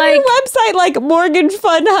you feel put like on your website, like mortgage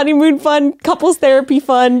fund, honeymoon fund, couples therapy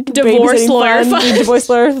fund, divorce babysitting lawyer fund. divorce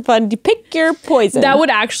lawyer fund. You pick your poison. That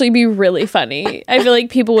would actually be really funny. I feel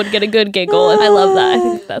like people would get a good giggle, and I love that. I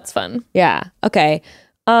think that's fun. Yeah. Okay.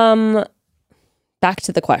 Back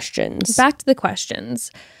to the questions.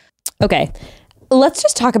 Okay. Let's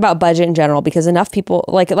just talk about budget in general, because enough people,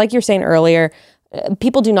 like you're saying earlier,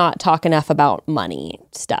 people do not talk enough about money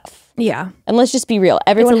stuff. Yeah. And let's just be real.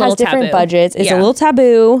 Everyone has different taboo. budgets. It's a little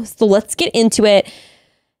taboo. So let's get into it.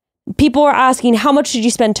 People are asking, how much should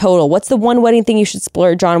you spend total? What's the one wedding thing you should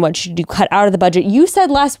splurge on? What should you cut out of the budget? You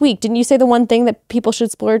said last week, didn't you say the one thing that people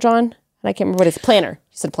should splurge on? And I can't remember what it's. Planner.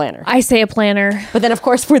 You said planner. I say a planner. But then, of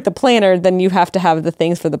course, with the planner, then you have to have the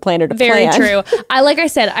things for the planner to Very plan. true. Like I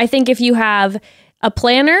said, I think if you have a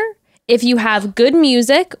planner, if you have good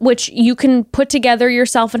music, which you can put together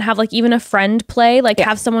yourself and have like even a friend play, like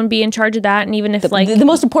have someone be in charge of that. And even if the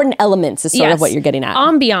most important elements is sort of what you're getting at.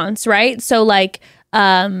 Ambiance, right? So like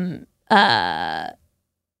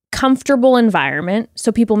comfortable environment.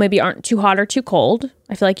 So people maybe aren't too hot or too cold.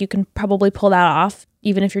 I feel like you can probably pull that off.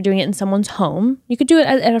 Even if you're doing it in someone's home, you could do it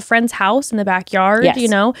at a friend's house in the backyard,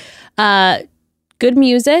 good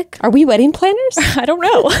music. Are we wedding planners? I don't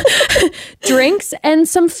know. Drinks and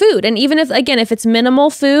some food. And even if it's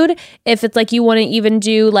minimal food, if it's like you want to even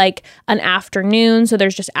do like an afternoon, so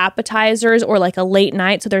there's just appetizers, or like a late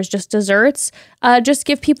night, so there's just desserts, just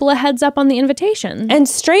give people a heads up on the invitation. And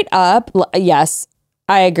straight up, yes,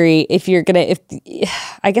 I agree.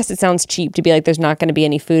 I guess it sounds cheap to be like, there's not going to be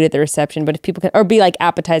any food at the reception, but if people can, or be like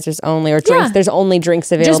appetizers only, or drinks, there's only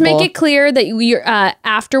drinks available. Just make it clear that you're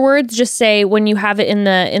afterwards. Just say when you have it in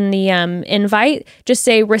the invite, just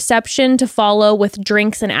say reception to follow with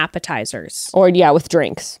drinks and appetizers. Or with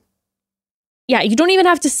drinks. Yeah, you don't even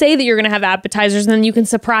have to say that you're going to have appetizers, and then you can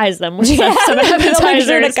surprise them with some appetizers. They'll make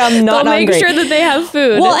sure to come not They'll make hungry. sure that they have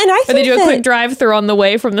food. Well, and I think they do a quick drive-through on the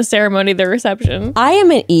way from the ceremony to the reception. I am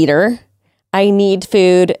an eater. I need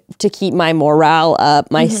food to keep my morale up,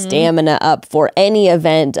 my stamina up for any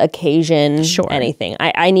event, occasion, anything.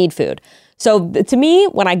 I need food. So to me,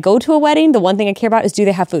 when I go to a wedding, the one thing I care about is, do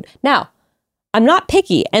they have food? Now, I'm not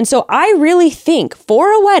picky. And so I really think for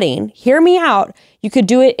a wedding, hear me out, you could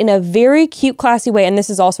do it in a very cute, classy way. And this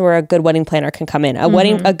is also where a good wedding planner can come in.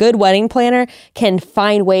 A good wedding planner can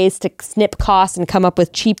find ways to snip costs and come up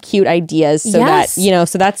with cheap, cute ideas. So that,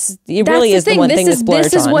 so that's really is the one thing to splurge on.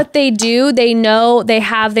 This is what they do. They know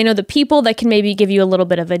the people that can maybe give you a little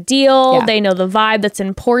bit of a deal. Yeah. They know the vibe that's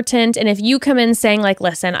important. And if you come in saying like,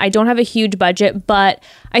 listen, I don't have a huge budget, but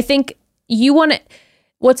I think you want to...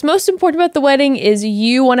 What's most important about the wedding is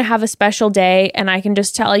you want to have a special day, and I can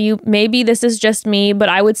just tell you, maybe this is just me, but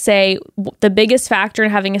I would say the biggest factor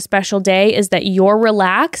in having a special day is that you're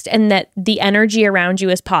relaxed and that the energy around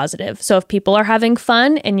you is positive. So if people are having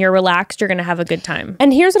fun and you're relaxed, you're going to have a good time.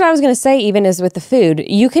 And here's what I was going to say, even is with the food.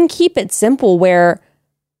 You can keep it simple where,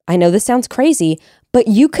 I know this sounds crazy, but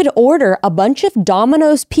you could order a bunch of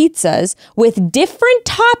Domino's pizzas with different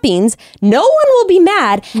toppings. No one will be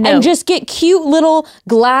mad. And just get cute little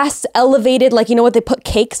glass elevated, like, you know what they put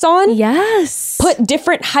cakes on? Yes. Put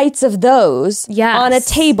different heights of those on a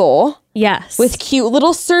table. Yes. With cute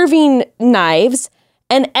little serving knives,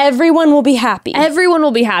 and everyone will be happy. Everyone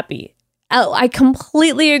will be happy. Oh, I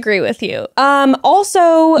completely agree with you.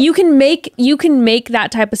 Also, you can make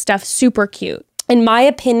that type of stuff super cute. In my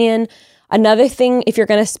opinion, another thing, if you're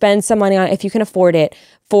going to spend some money on it, if you can afford it,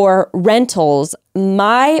 for rentals,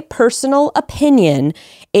 my personal opinion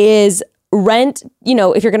is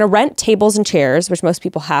if you're going to rent tables and chairs, which most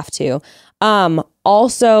people have to,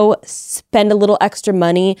 also spend a little extra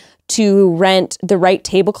money to rent the right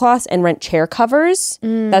tablecloths and rent chair covers.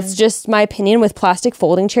 That's just my opinion. With plastic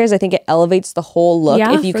folding chairs, I think it elevates the whole look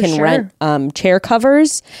if you can rent chair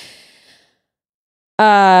covers.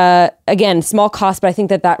 Again, small cost, but I think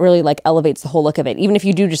that really like elevates the whole look of it. Even if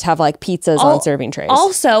you do just have like pizzas on serving trays.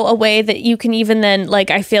 Also, a way that you can even then, like,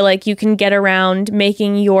 I feel like you can get around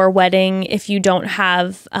making your wedding, if you don't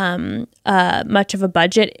have much of a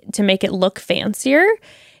budget, to make it look fancier,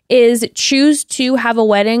 is choose to have a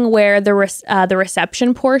wedding where the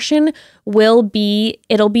reception portion it'll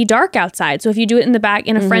be dark outside. So if you do it in the back,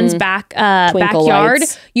 in a friend's backyard,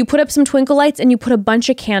 lights. you put up some twinkle lights and you put a bunch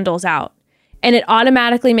of candles out. And it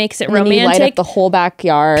automatically makes it And then romantic. you light up the whole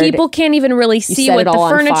backyard. People can't even really see set what it the all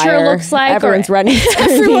on furniture fire. looks like. Everyone's running.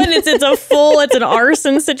 It's an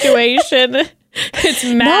arson situation. It's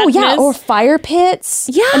No, madness. yeah, or fire pits.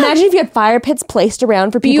 Yeah. Imagine if you had fire pits placed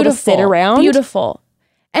around for people to sit around. Beautiful.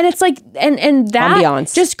 And it's like, and that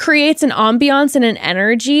Ambiance. just creates an ambiance and an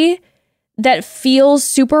energy that feels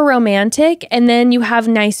super romantic. And then you have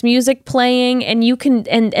nice music playing, and you can,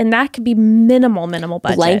 and that could be minimal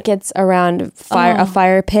budget. Blankets around a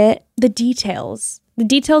fire pit. The details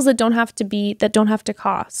that don't have to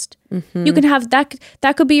cost. Mm-hmm. You can have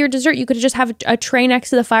that could be your dessert. You could just have a tray next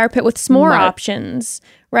to the fire pit with s'more Right. options,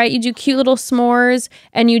 right? You do cute little s'mores,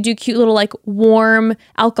 and you do cute little like warm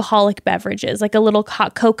alcoholic beverages, like a little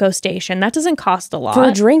hot cocoa station. That doesn't cost a lot. For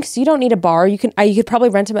drinks, you don't need a bar. You could probably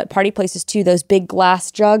rent them at party places too. Those big glass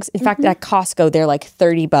jugs. In fact, at Costco, they're like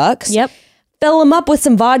 $30. Yep. Fill them up with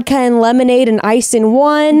some vodka and lemonade and ice in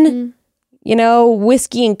one. You know,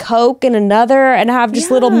 whiskey and Coke in another, and have just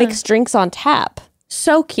little mixed drinks on tap.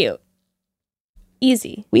 So cute.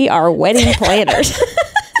 Easy. We are wedding planners.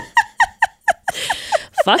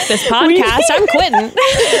 Fuck this podcast. I'm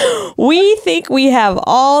quitting. We think we have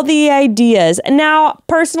all the ideas. Now,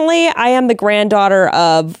 personally, I am the granddaughter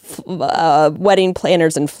of wedding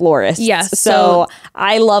planners and florists. Yes, So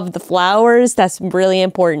I love the flowers. That's really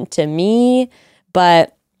important to me.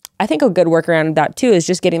 But I think a good workaround of that too is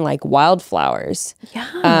just getting like wildflowers.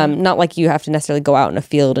 Yeah. Not like you have to necessarily go out in a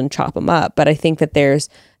field and chop them up, but I think that there's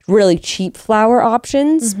really cheap flower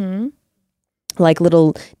options. Like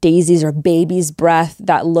little daisies or baby's breath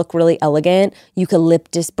that look really elegant,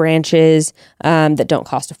 eucalyptus branches that don't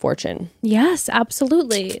cost a fortune. Yes,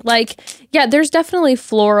 absolutely. Like, yeah, there's definitely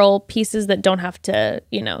floral pieces that don't have to,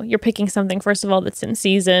 you're picking something, first of all, that's in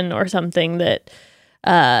season, or something that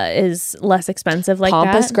is less expensive like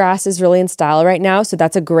Pampas that. grass is really in style right now, so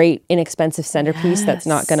that's a great inexpensive centerpiece that's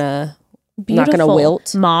not gonna Beautiful.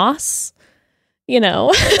 wilt. Moss,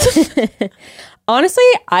 Honestly,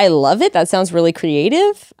 I love it. That sounds really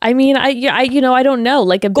creative. I mean, I don't know,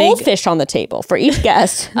 like a Goldfish on the table for each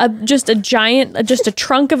guest. just a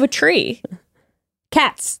trunk of a tree.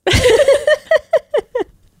 Cats.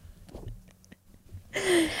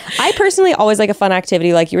 I personally always like a fun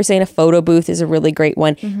activity. Like you were saying, a photo booth is a really great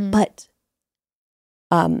one. But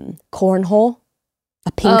cornhole,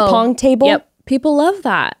 a ping pong table, Yep, people love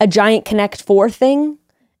that. a giant Connect 4 thing,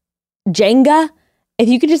 Jenga. If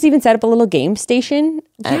you could just even set up a little game station.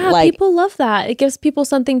 Yeah, people love that. It gives people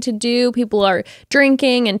something to do. People are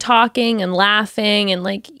drinking and talking and laughing and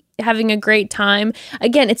like having a great time.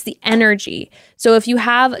 Again, it's the energy. So if you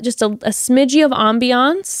have just a smidgy of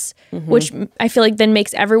ambiance, which I feel like then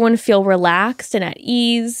makes everyone feel relaxed and at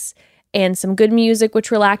ease, and some good music,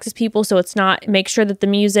 which relaxes people. So make sure that the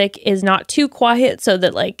music is not too quiet, so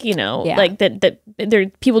that like, like that there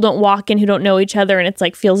people don't walk in who don't know each other and it's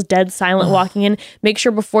like feels dead silent walking in. Make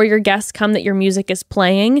sure before your guests come that your music is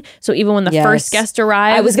playing. So even when the first guest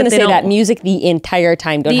arrives, I was going to say that music the entire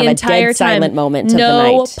time. Don't have a dead silent moment of the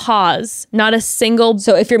night. No pause. Not a single.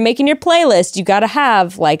 So if you're making your playlist, you got to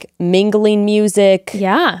have like mingling music,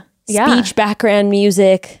 speech background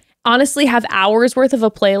music. Honestly, have hours worth of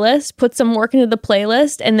a playlist, put some work into the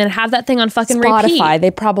playlist, and then have that thing on fucking Spotify, repeat.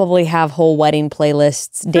 they probably have whole wedding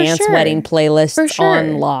playlists, wedding playlists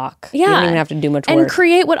on lock. Yeah. You don't even have to do much work. And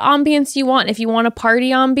create what ambience you want. If you want a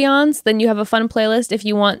party ambiance, then you have a fun playlist. If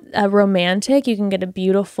you want a romantic, you can get a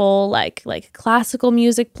beautiful like classical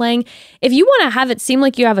music playing. If you want to have it seem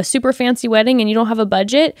like you have a super fancy wedding and you don't have a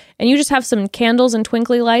budget and you just have some candles and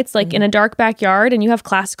twinkly lights like in a dark backyard and you have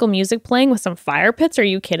classical music playing with some fire pits, are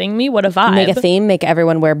you kidding me? What a vibe. Make a theme, make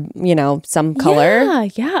everyone wear, some color.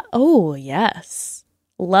 Yeah. Oh, yes.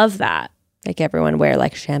 Love that. Make everyone wear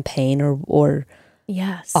like champagne or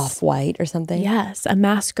Yes. off-white or something. Yes. A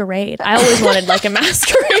masquerade. I always wanted like a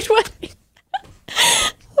masquerade wedding.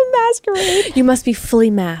 A masquerade. You must be fully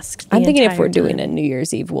masked. I'm thinking if we're doing a New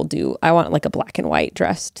Year's Eve, I want like a black and white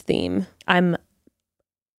dressed theme.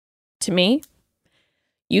 To me,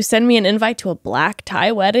 you send me an invite to a black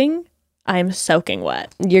tie wedding, I'm soaking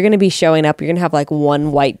wet. You're going to be showing up. You're going to have like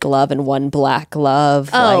one white glove and one black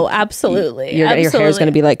glove. Oh, like, absolutely. Your hair is going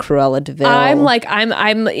to be like Cruella de Vil.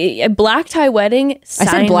 I'm a black tie wedding. I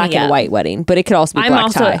said black and white wedding, but it could also be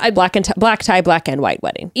black tie. Black tie, black and white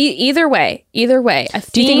wedding. Either way. A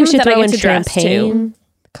Do you think we should throw in champagne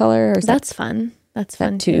color? Or is That's fun. That's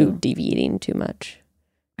fun too deviating too much?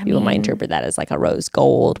 People might interpret that as like a rose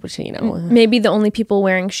gold, which, you know. Maybe the only people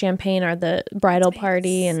wearing champagne are the bridal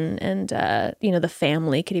party and the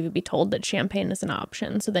family could even be told that champagne is an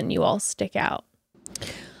option. So then you all stick out.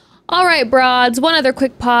 All right, broads, one other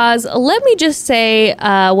quick pause. Let me just say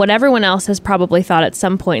what everyone else has probably thought at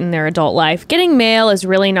some point in their adult life. Getting mail is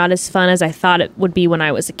really not as fun as I thought it would be when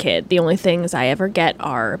I was a kid. The only things I ever get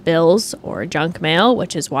are bills or junk mail,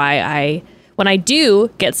 which is why when I do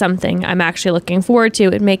get something I'm actually looking forward to,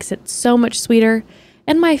 it makes it so much sweeter.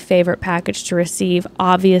 And my favorite package to receive,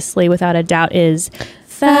 obviously, without a doubt, is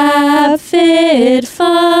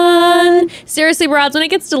FabFitFun. Seriously, broads, when it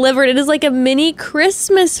gets delivered, it is like a mini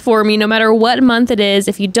Christmas for me, no matter what month it is.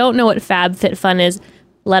 If you don't know what FabFitFun is,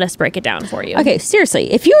 let us break it down for you. Okay,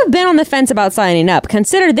 seriously, if you have been on the fence about signing up,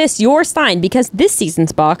 consider this your sign, because this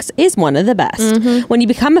season's box is one of the best. When you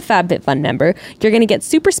become a FabFitFun member, you're going to get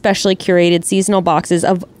super specially curated seasonal boxes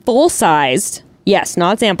of full-sized, yes,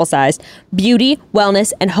 not sample-sized, beauty,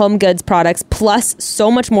 wellness, and home goods products, plus so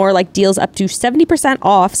much more, like deals up to 70%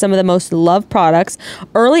 off some of the most loved products,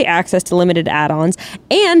 early access to limited add-ons,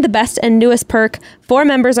 and the best and newest perk, for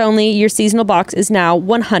members only, your seasonal box is now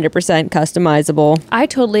 100% customizable. I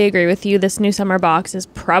totally agree with you. This new summer box is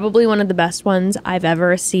probably one of the best ones I've ever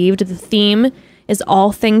received. The theme is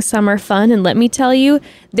all things summer fun, and let me tell you,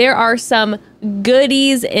 there are some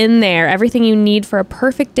goodies in there. Everything you need for a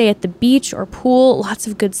perfect day at the beach or pool, lots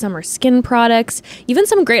of good summer skin products, even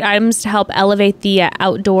some great items to help elevate the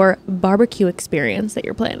outdoor barbecue experience that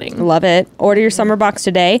you're planning. Love it. Order your summer box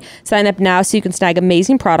today. Sign up now so you can snag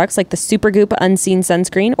amazing products like the Supergoop Unseen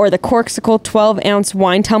Sunscreen or the Corksicle 12-ounce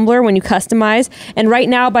wine tumbler when you customize. And right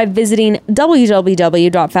now, by visiting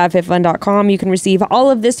www.fabfitfun.com, you can receive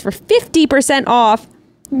all of this for 50% off.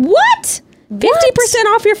 What? 50%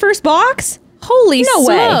 off your first box? Holy No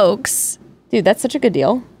way. smokes. Dude, that's such a good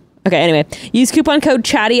deal. Okay, anyway, use coupon code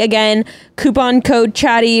CHATTY again. Coupon code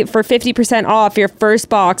CHATTY for 50% off your first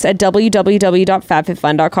box at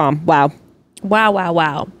www.fabfitfun.com. Wow. Wow, wow,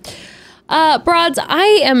 wow. Broads,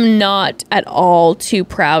 I am not at all too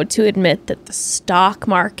proud to admit that the stock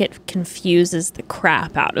market confuses the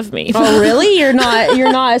crap out of me. Oh, really? You're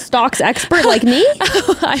not a stocks expert like me?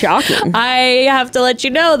 Shocking. I have to let you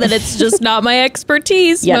know that it's just not my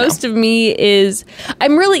expertise. Yeah, Most of me is,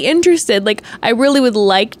 I'm really interested. Like, I really would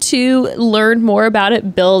like to learn more about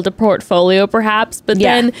it, build a portfolio perhaps, but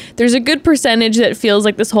then there's a good percentage that feels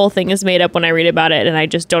like this whole thing is made up when I read about it, and I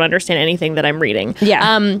just don't understand anything that I'm reading.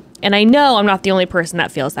 Yeah. And I know I'm not the only person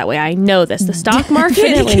that feels that way. I know this. The stock market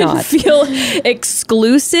Definitely can not. feel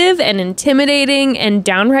exclusive and intimidating and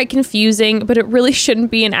downright confusing, but it really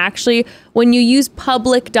shouldn't be. And actually, when you use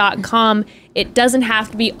public.com, it doesn't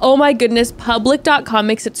have to be. Oh my goodness, public.com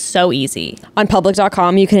makes it so easy. On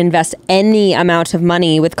public.com, you can invest any amount of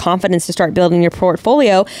money with confidence to start building your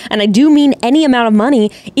portfolio. And I do mean any amount of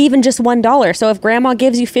money, even just $1. So if grandma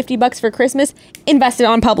gives you $50 for Christmas, invest it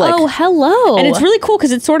on Public. Oh, hello. And it's really cool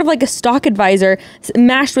because it's sort of like a stock advisor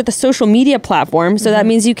mashed with a social media platform. So that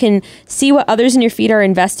means you can see what others in your feed are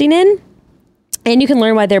investing in. And you can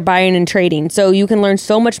learn why they're buying and trading. So you can learn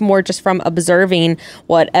so much more just from observing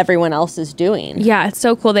what everyone else is doing. Yeah, it's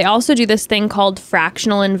so cool. They also do this thing called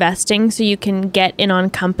fractional investing. So you can get in on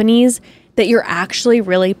companies that you're actually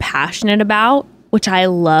really passionate about, which I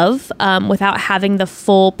love, without having the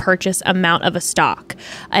full purchase amount of a stock.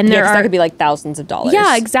 And Yeah, 'cause that could be like thousands of dollars.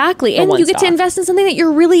 Yeah, exactly. for And one you get to stock. invest in something that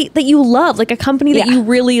that you love, like a company that you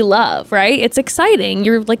really love, right? It's exciting.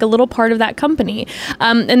 You're like a little part of that company.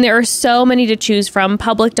 And there are so many to choose from.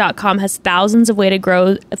 Public.com has thousands of ways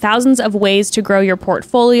to grow your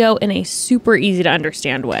portfolio in a super easy to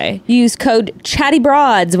understand way. Use code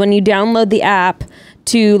ChattyBroads when you download the app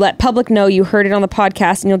to let Public know you heard it on the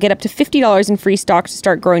podcast, and you'll get up to $50 in free stock to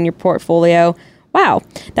start growing your portfolio. Wow.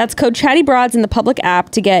 That's code ChattyBroads in the Public app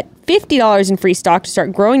to get $50 in free stock to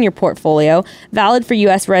start growing your portfolio. Valid for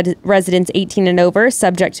U.S. residents 18 and over,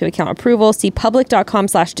 subject to account approval. See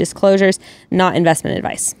public.com/disclosures, not investment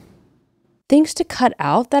advice. Things to cut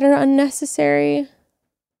out that are unnecessary?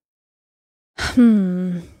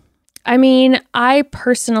 I mean, I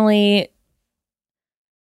personally,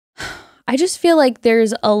 I just feel like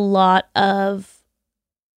there's a lot of,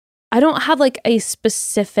 I don't have like a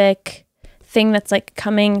specific thing that's like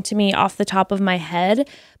coming to me off the top of my head,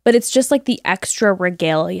 but it's just like the extra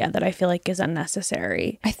regalia that I feel like is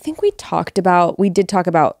unnecessary. I think we did talk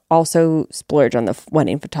about also splurge on the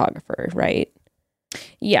wedding photographer, right?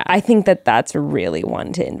 Yeah. I think that's really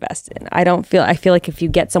one to invest in. I feel like if you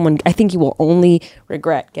get someone, I think you will only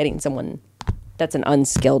regret getting someone that's an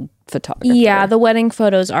unskilled photographer. Yeah, the wedding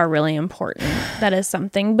photos are really important. That is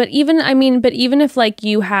something. But even if like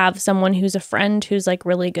you have someone who's a friend who's like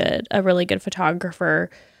a really good photographer,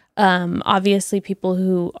 obviously people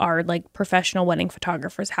who are like professional wedding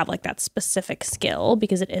photographers have like that specific skill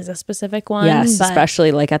because it is a specific one. Yes,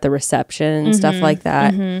 especially like at the reception and stuff like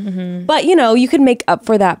that. But you know, you could make up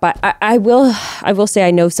for that. But I will say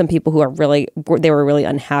I know some people who are they were really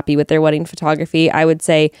unhappy with their wedding photography. I would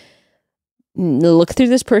say look through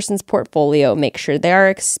this person's portfolio, make sure they are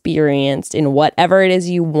experienced in whatever it is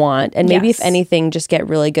you want, and maybe if anything, just get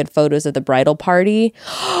really good photos of the bridal party.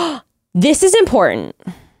 This is important.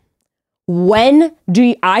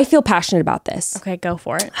 I feel passionate about this. Okay, go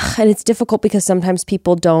for it. And it's difficult because sometimes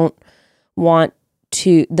people don't want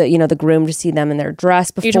the groom to see them in their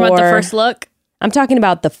dress before. You're talking about the first look? I'm talking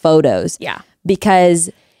about the photos. Yeah. Because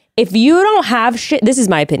if you don't have shit, this is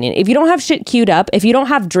my opinion. If you don't have shit queued up, if you don't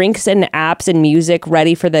have drinks and apps and music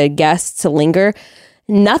ready for the guests to linger,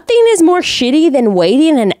 nothing is more shitty than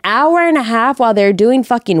waiting an hour and a half while they're doing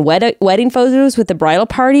fucking wedding photos with the bridal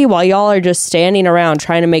party while y'all are just standing around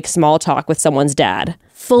trying to make small talk with someone's dad.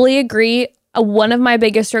 Fully agree. One of my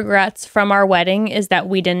biggest regrets from our wedding is that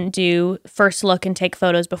we didn't do first look and take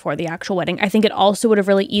photos before the actual wedding. I think it also would have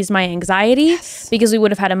really eased my anxiety because we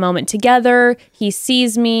would have had a moment together. He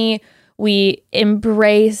sees me. We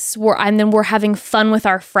embrace, and then we're having fun with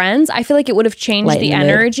our friends. I feel like it would have changed the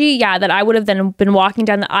energy. Yeah, that I would have then been walking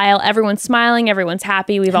down the aisle. Everyone's smiling. Everyone's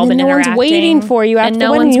happy. We've all been interacting. No one's waiting for you after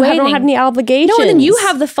the wedding. You don't have any obligations. No, and then you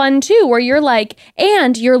have the fun too, where you're like,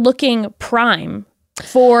 and you're looking prime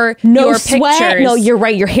for your sweat. Pictures. No, you're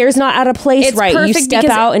right. Your hair's not out of place. It's right. You step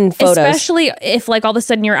out in photos. Especially if like all of a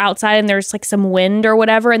sudden you're outside and there's like some wind or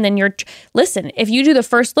whatever. And then listen, if you do the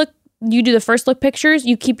first look, pictures,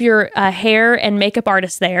 you keep your hair and makeup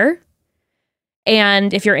artist there.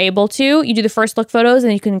 And if you're able to, you do the first look photos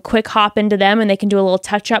and you can quick hop into them and they can do a little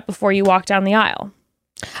touch up before you walk down the aisle.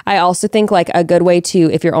 I also think like a good way to,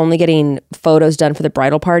 if you're only getting photos done for the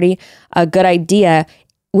bridal party, a good idea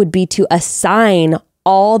would be to assign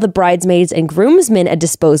all the bridesmaids and groomsmen a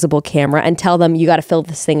disposable camera and tell them you got to fill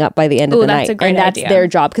this thing up by the end of the night. That's a great idea. Their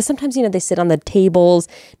job. Because sometimes, they sit on the tables.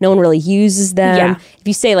 No one really uses them. Yeah. If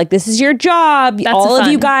you say like, this is your job, all of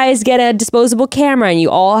you guys get a disposable camera and you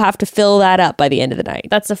all have to fill that up by the end of the night.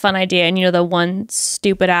 That's a fun idea. And the one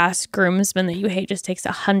stupid ass groomsman that you hate just takes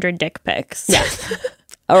 100 dick pics. Yeah.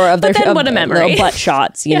 Or of their what a memory. Little butt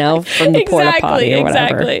shots, from the porta potty or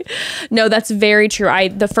whatever. Exactly. No, that's very true.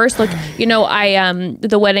 The first look,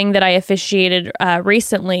 the wedding that I officiated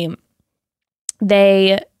recently,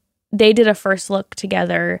 they did a first look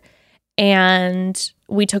together, and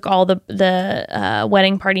we took all the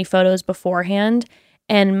wedding party photos beforehand.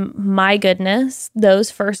 And my goodness, those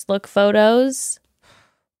first look photos.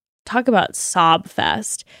 Talk about sob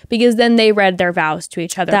fest, because then they read their vows to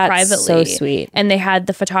each other privately. So sweet. And they had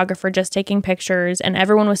the photographer just taking pictures, and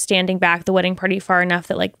everyone was standing back the wedding party far enough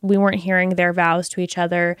that like we weren't hearing their vows to each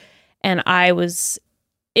other. And the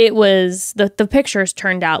pictures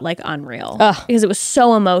turned out like unreal because it was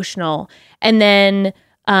so emotional. And then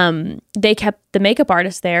they kept the makeup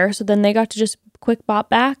artist there, so then they got to just quick bop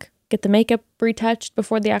back, get the makeup retouched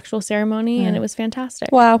before the actual ceremony, and it was fantastic.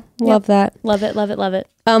 Wow. Love that. Love it, love it, love it.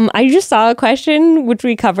 I just saw a question which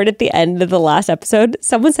we covered at the end of the last episode.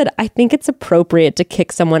 Someone said, I think it's appropriate to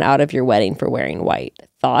kick someone out of your wedding for wearing white.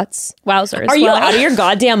 Thoughts? Wowzers. Are you out of your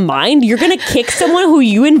goddamn mind? You're going to kick someone who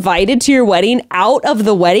you invited to your wedding out of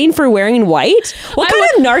the wedding for wearing white? What kind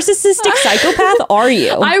of narcissistic psychopath are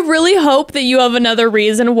you? I really hope that you have another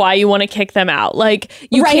reason why you want to kick them out. Like,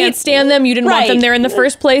 you can't stand them. You didn't want them there in the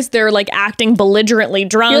first place. They're like acting belligerently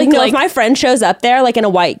drunk. You're like, no, if my friend shows up there like in a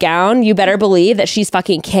white gown, you better believe that she's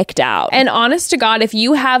fucking kicked out. And honest to God, if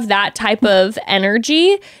you have that type of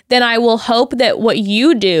energy, then I will hope that what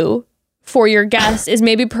you do for your guests is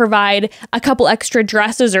maybe provide a couple extra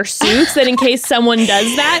dresses or suits that in case someone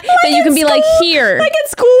does that, that you can be like, here. Like at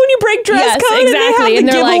school when you break dress code exactly. and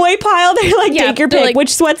they have the giveaway pile. They're like, take your pick. Like,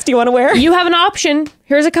 which sweats do you want to wear? You have an option.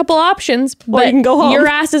 Here's a couple options, but you can go home. Your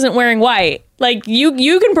ass isn't wearing white. Like,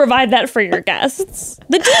 you can provide that for your guests.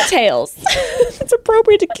 The details. It's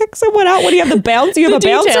appropriate to kick someone out when you have the bouncer. You have a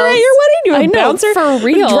bouncer at your wedding? You have a bouncer for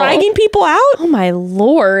real. Dragging people out? Oh, my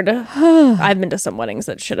Lord. I've been to some weddings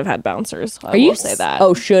that should have had bouncers. I will say that.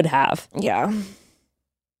 Oh, should have. Yeah.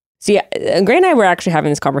 See, Gray and I were actually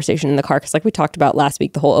having this conversation in the car because like we talked about last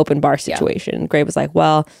week, the whole open bar situation. Yeah. Gray was like,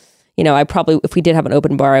 well, I probably, if we did have an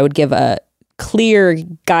open bar, I would give a clear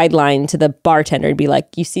guideline to the bartender and be like,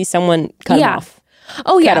 you see someone, cut him off.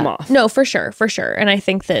 Oh, yeah. Cut him off. No, for sure. And I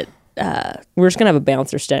think that we're just gonna have a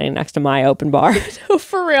bouncer standing next to my open bar. No,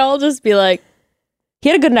 for real. Just be like, He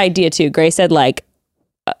had a good idea too. Gray said like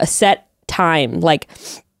a set time, like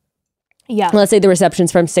let's say the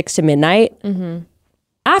reception's from 6 to midnight. Mm-hmm.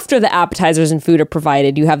 After the appetizers and food are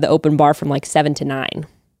provided, you have the open bar from like 7 to 9,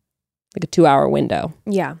 like a 2-hour window.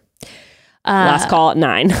 Yeah. Last call at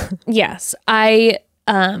 9. Yes. I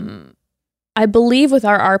believe with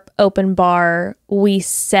our open bar, we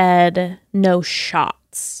said no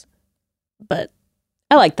shots, but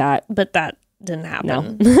I like that. But that didn't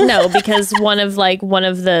happen. No, because one of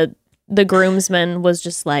the groomsmen was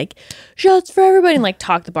just like, shots for everybody, and like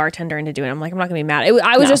talked the bartender into doing it. I'm like, I'm not gonna be mad.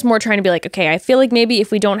 I was just more trying to be like, okay, I feel like maybe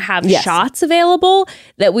if we don't have shots available,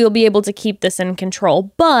 that we'll be able to keep this in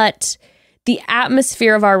control. But the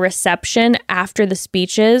atmosphere of our reception after the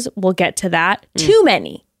speeches, we'll get to that. Too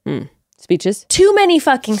many. Speeches? Too many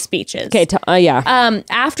fucking speeches. Okay,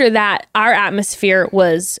 after that, our atmosphere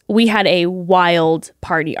was, we had a wild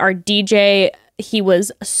party. Our DJ, he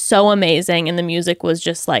was so amazing, and the music was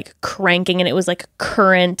just like cranking, and it was like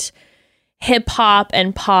current hip hop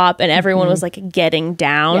and pop, and everyone was like getting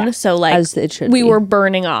down. Yeah, so like we were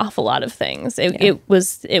burning off a lot of things. It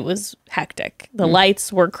was hectic. The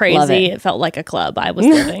lights were crazy. It felt like a club I was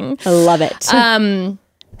living. I love it.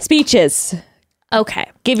 Speeches.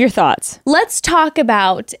 Okay. Give your thoughts. Let's talk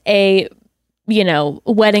about a,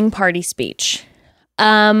 wedding party speech.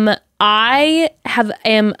 I have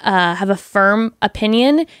a firm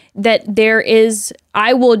opinion that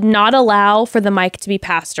I would not allow for the mic to be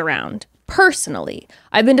passed around. Personally,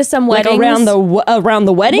 I've been to some weddings around the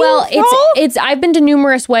wedding. Well, it's I've been to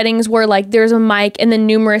numerous weddings where like there's a mic and then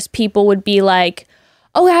numerous people would be like,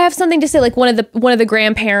 oh, I have something to say, like one of the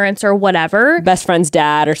grandparents or whatever, best friend's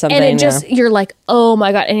dad or something, and it just you're like, oh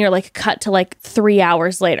my god, and you're like cut to like 3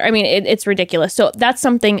 hours later. I mean, it's ridiculous. So that's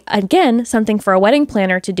something for a wedding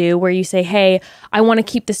planner to do, where you say, hey, I want to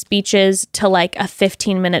keep the speeches to like a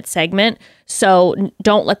 15-minute segment, so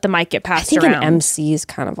don't let the mic get passed around. I think an MC is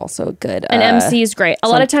kind of also good. An MC is great. A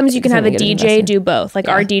lot of times you can have a DJ do both. Like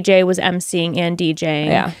our DJ was MCing and DJing.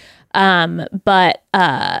 Yeah. But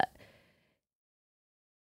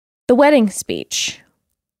the wedding speech,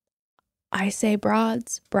 I say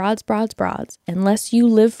broads. Unless you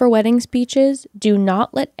live for wedding speeches, do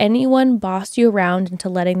not let anyone boss you around into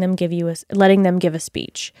letting them give a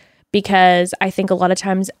speech. Because I think a lot of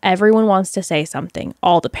times everyone wants to say something.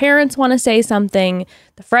 All the parents want to say something.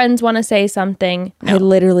 The friends want to say something. No. I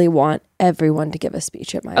literally want everyone to give a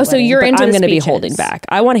speech at my wedding. So you're into I'm going to be holding back.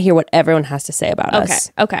 I want to hear what everyone has to say about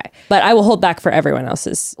us. Okay. But I will hold back for everyone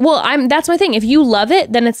else's. Well, that's my thing. If you love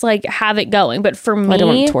it, then it's like, have it going. But for me, I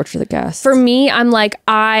don't want to torture the guests. For me, I'm like,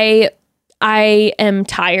 I am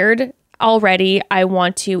tired already. I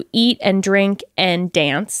want to eat and drink and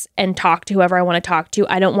dance and talk to whoever I want to talk to.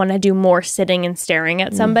 I don't want to do more sitting and staring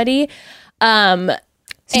at somebody. It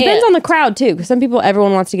depends on the crowd too, because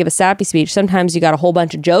everyone wants to give a sappy speech. Sometimes you got a whole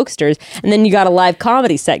bunch of jokesters, and then you got a live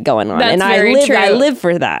comedy set going on. That's and very true. I live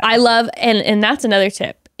for that. I love, and that's another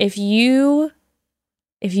tip. If you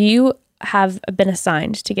have been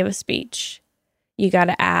assigned to give a speech, you got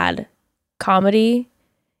to add comedy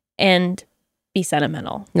and be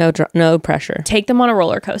sentimental. No pressure. Take them on a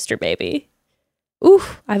roller coaster, baby. Ooh,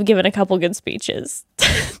 I've given a couple good speeches.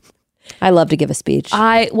 I love to give a speech.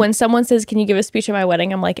 When someone says, can you give a speech at my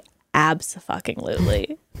wedding? I'm like,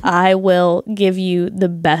 abso-fucking-lutely. I will give you the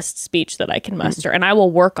best speech that I can muster, and I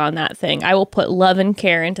will work on that thing. I will put love and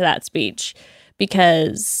care into that speech,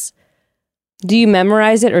 because... Do you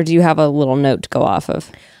memorize it, or do you have a little note to go off of?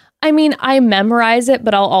 I mean, I memorize it,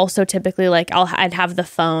 but I'll also typically I'd have the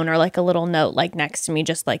phone or like a little note like next to me,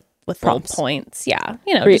 just like with prompts. Little points. Yeah.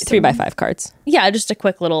 3x5 cards. Yeah. Just a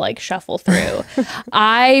quick little like shuffle through.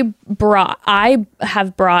 I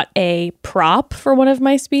have brought a prop for one of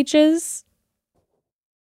my speeches.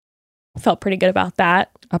 Felt pretty good about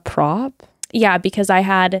that. A prop? Yeah, because I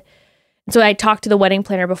talked to the wedding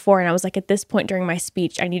planner before, and I was like, at this point during my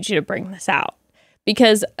speech, I need you to bring this out.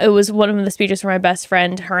 Because it was one of the speeches for my best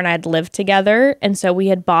friend. Her and I had lived together. And so we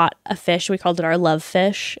had bought a fish. We called it our love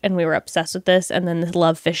fish. And we were obsessed with this. And then the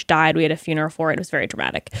love fish died. We had a funeral for it. It was very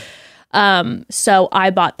dramatic. So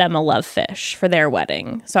I bought them a love fish for their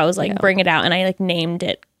wedding. So I was like, bring it out. And I like named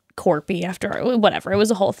it Corpy after whatever. It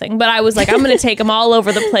was a whole thing. But I was like, I'm going to take them all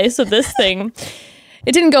over the place with this thing.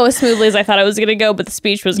 It didn't go as smoothly as I thought it was going to go, but the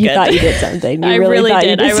speech was good. You thought you did something. I really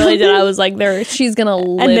did. I was like, she's going to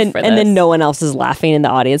live for this. And then no one else is laughing in the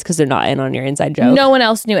audience because they're not in on your inside joke. No one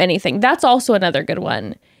else knew anything. That's also another good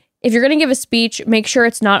one. If you're going to give a speech, make sure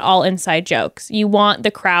it's not all inside jokes. You want the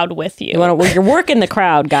crowd with you. You're working the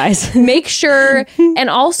crowd, guys. Make sure, and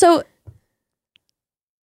also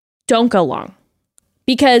don't go long.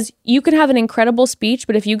 Because you could have an incredible speech,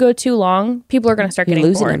 but if you go too long, people are going to start getting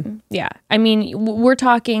losing bored. them. Yeah. I mean, we're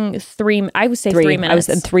talking I would say 3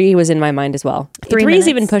 minutes. 3 was in my mind as well. 3 3 is minutes.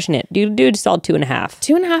 even pushing it. Dude, just all 2.5.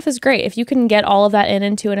 2.5 is great. If you can get all of that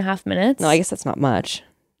in 2.5 minutes. No, I guess that's not much.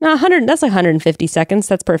 No, 100. That's like 150 seconds.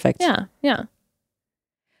 That's perfect. Yeah. Yeah.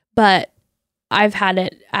 But I've had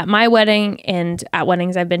it at my wedding and at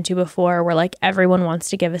weddings I've been to before where like everyone wants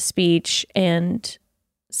to give a speech and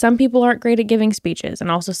some people aren't great at giving speeches, and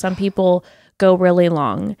also some people go really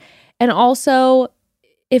long. And also,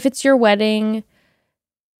 if it's your wedding,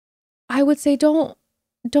 I would say don't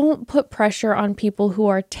put pressure on people who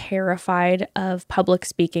are terrified of public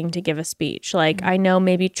speaking to give a speech. Like, I know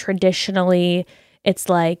maybe traditionally it's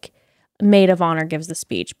like maid of honor gives the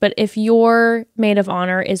speech, but if your maid of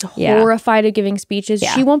honor is horrified of giving speeches,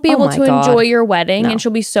 she won't be able to enjoy your wedding, and she'll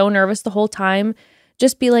be so nervous the whole time.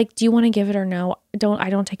 Just be like, do you want to give it or no? I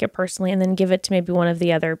don't take it personally, and then give it to maybe one of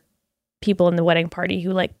the other people in the wedding party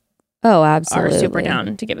who like absolutely are super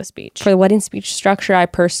down to give a speech. For the wedding speech structure, I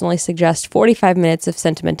personally suggest 45 minutes of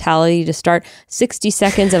sentimentality to start, 60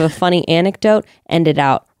 seconds of a funny anecdote,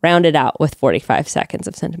 round it out with 45 seconds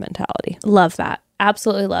of sentimentality. Love that.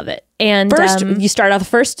 Absolutely love it. And first, you start out the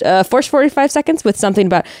first 45 seconds with something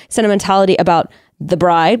about sentimentality about the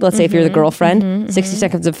bride. Let's say if you're the girlfriend, 60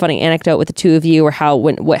 seconds of funny anecdote with the two of you, or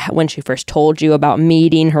when she first told you about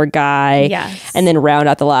meeting her guy. Yes. And then round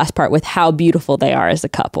out the last part with how beautiful they are as a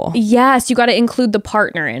couple. Yes, you got to include the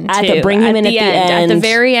partner in too. Bring him in at the end. At the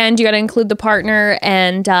very end, you got to include the partner.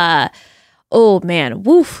 And oh man,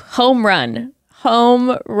 woof, home run.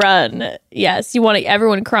 Yes, you want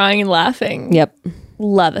everyone crying and laughing. Yep.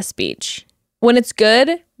 Love a speech. When it's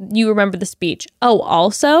good, you remember the speech. Oh,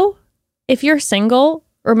 also, if you're single,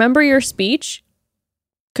 remember your speech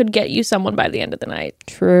could get you someone by the end of the night.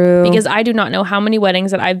 True. Because I do not know how many weddings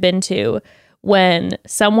that I've been to when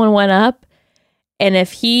someone went up, and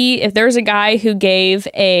if there's a guy who gave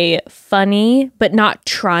a funny but not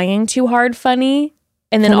trying too hard funny,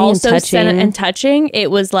 and then funny also touching, it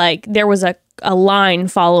was like there was a line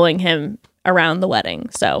following him around the wedding.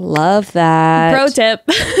 So love that. Pro tip.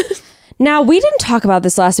 Now, we didn't talk about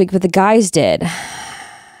this last week, but the guys did.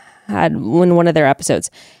 Had in one of their episodes,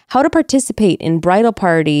 how to participate in bridal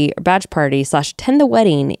party or batch party / attend the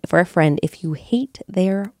wedding for a friend if you hate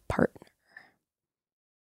their partner.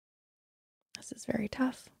 This is very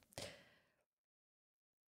tough.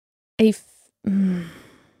 If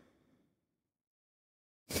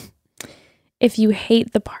you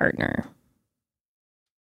hate the partner,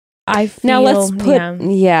 I feel... Now let's put...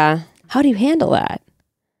 Yeah. How do you handle that?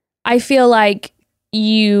 I feel like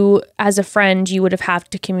you, as a friend, you would have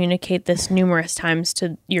to communicate this numerous times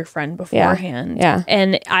to your friend beforehand. Yeah.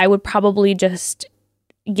 And I would probably just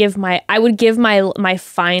give my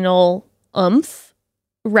final oomph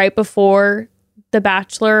right before the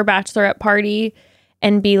bachelor or bachelorette party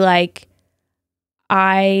and be like,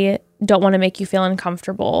 I don't want to make you feel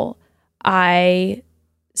uncomfortable. I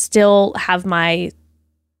still have my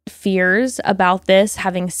fears about this,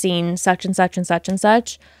 having seen such and such and such and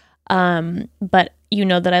such. But you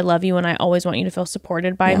know that I love you and I always want you to feel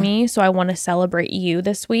supported by me. So I want to celebrate you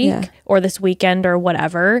this week or this weekend or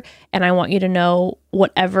whatever. And I want you to know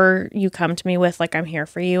whatever you come to me with, like, I'm here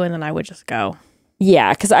for you. And then I would just go.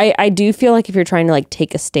 Yeah. Cause I do feel like if you're trying to like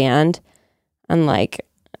take a stand and like,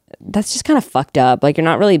 that's just kind of fucked up. Like, you're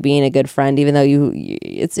not really being a good friend, even though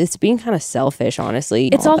it's being kind of selfish, honestly.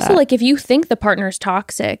 It's also like if you think the partner's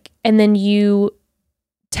toxic and then you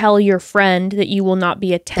tell your friend that you will not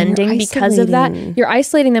be attending because of that, you're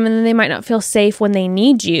isolating them, and then they might not feel safe when they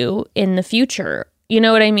need you in the future. You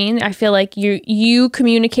know what I mean? I feel like you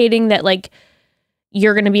communicating that like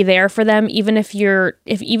you're going to be there for them, even if you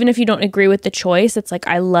don't agree with the choice. It's like,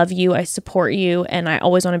 I love you, I support you, and I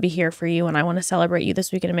always want to be here for you, and I want to celebrate you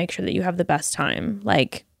this weekend and make sure that you have the best time.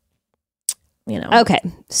 Like, you know. Okay.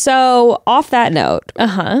 So off that note,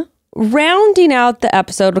 rounding out the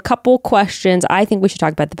episode, a couple questions. I think we should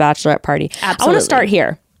talk about the bachelorette party. Absolutely. I want to start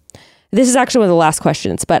here. This is actually one of the last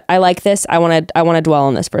questions, but I like this. I want to dwell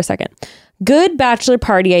on this for a second. Good bachelor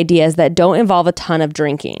party ideas that don't involve a ton of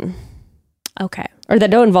drinking. Okay. Or that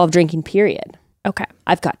don't involve drinking, period. Okay.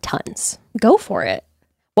 I've got tons. Go for it.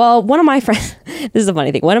 Well, one of my friends, this is a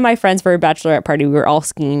funny thing. One of my friends for a bachelorette party, we were all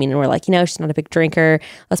scheming and we're like, she's not a big drinker.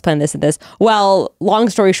 Let's plan this and this. Well, long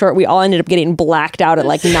story short, we all ended up getting blacked out at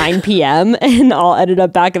like 9 p.m. and all ended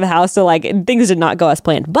up back at the house. So like things did not go as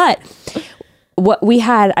planned. But what we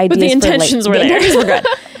had ideas but the intentions were there. The intentions were good.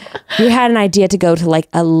 we had an idea to go to like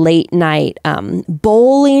a late night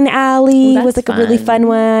bowling alley. Ooh, was like that's a really fun. fun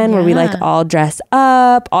one where we like Yeah. all dress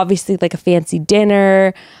up. Obviously, like a fancy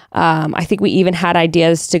dinner. I think we even had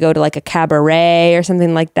ideas to go to like a cabaret or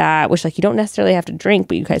something like that, which like you don't necessarily have to drink,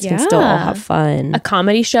 but you guys can still all Yeah. have fun. A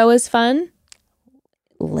comedy show is fun.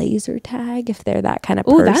 Laser tag if they're that kind of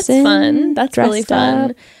Oh, person. that's fun. That's really dressed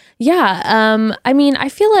fun. up. Yeah. I mean, I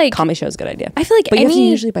feel like Comedy show is a good idea. I feel like But you have to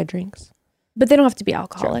any, usually buy drinks. but they don't have to be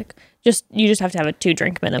alcoholic. You just have to have a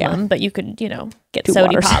 2-drink minimum. Yeah. But you could, get 2 soda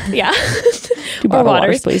waters. pop. Yeah. 2 bottle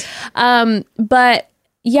waters, please. But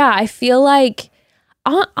yeah, I feel like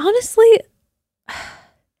honestly,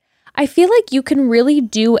 I feel like you can really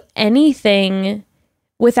do anything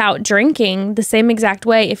without drinking the same exact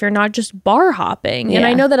way if you're not just bar hopping. And I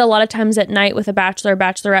Yeah. know that a lot of times at night with a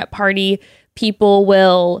bachelorette party, people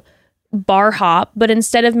will bar hop, but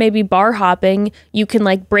instead of maybe bar hopping, you can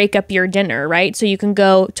like break up your dinner, right? So you can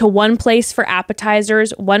go to one place for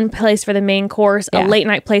appetizers, one place for the main course, a Yeah. late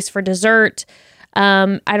night place for dessert.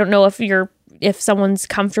 I don't know if someone's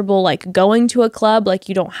comfortable like going to a club, like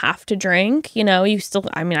you don't have to drink,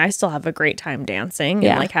 I still have a great time dancing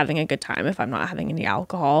Yeah. and like having a good time if I'm not having any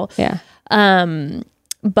alcohol. Yeah.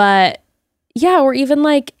 But yeah, or even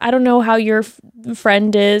like, I don't know how your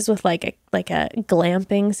friend is with like a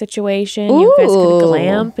glamping situation. You guys Ooh. could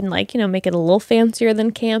glamp and like, make it a little fancier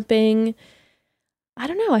than camping. I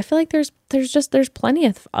don't know. I feel like there's plenty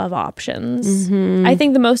of options. Mm-hmm. I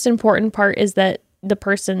think the most important part is that the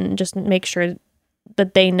person just make sure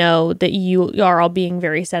that they know that you are all being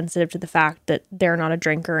very sensitive to the fact that they're not a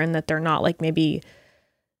drinker and that they're not like maybe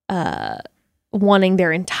wanting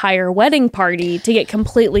their entire wedding party to get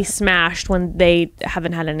completely smashed when they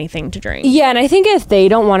haven't had anything to drink. Yeah, and I think if they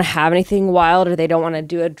don't want to have anything wild or they don't want to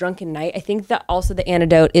do a drunken night, I think that also the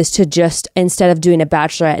antidote is to just, instead of doing a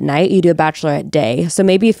bachelorette night, you do a bachelorette day. So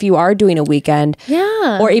maybe if you are doing a weekend,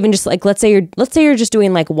 Yeah. or even just like let's say you're just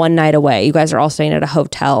doing like one night away. You guys are all staying at a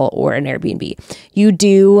hotel or an Airbnb. You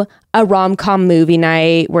do a rom-com movie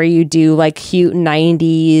night where you do like cute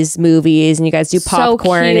 90s movies and you guys do So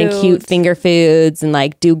popcorn and cute. cute finger foods and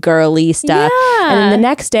like do girly stuff. Yeah. And then the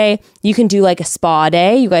next day you can do like a spa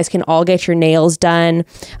day. You guys can all get your nails done.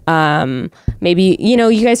 Maybe,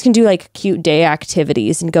 you guys can do like cute day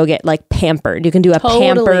activities and go get like pampered. You can do a Totally.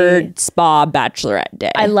 pampered spa bachelorette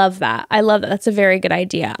day. I love that. That's a very good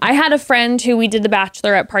idea. I had a friend who we did the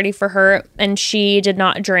bachelorette party for her and she did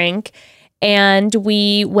not drink. And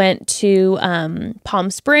we went to Palm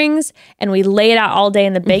Springs and we laid out all day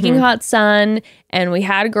in the baking hot sun and we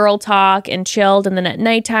had girl talk and chilled. And then at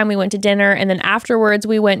nighttime we went to dinner. And then afterwards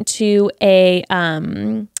we went to a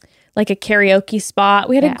like a karaoke spot.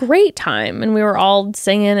 We had a great time and we were all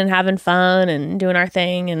singing and having fun and doing our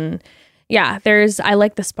thing. And yeah, I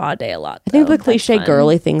like the spa day a lot. I think though. the cliche That's fun.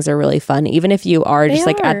 girly things are really fun. Even if you are just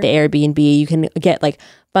like are. at the Airbnb, you can get like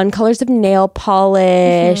fun colors of nail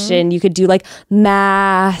polish and you could do like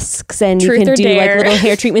masks and Truth you can or do dare. like little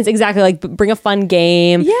hair treatments. Exactly. Like bring a fun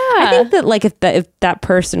game. Yeah. I think that like if that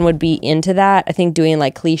person would be into that, I think doing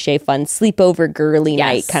like cliche fun sleepover girly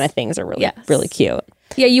night Yes. kind of things are really, Yes. really cute.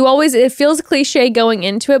 Yeah, it feels cliche going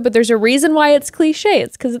into it, but there's a reason why it's cliche.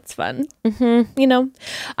 It's because it's fun. Mm-hmm.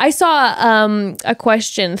 I saw a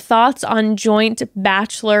question, thoughts on joint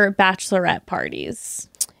bachelorette parties.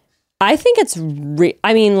 I think it's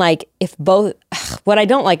like if both, what I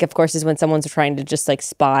don't like, of course, is when someone's trying to just like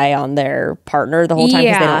spy on their partner the whole time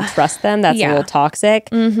because they Yeah. don't trust them. That's a Yeah. little toxic.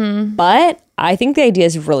 Mm-hmm. But I think the idea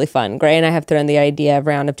is really fun. Gray and I have thrown the idea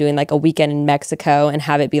around of doing like a weekend in Mexico and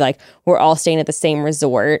have it be like we're all staying at the same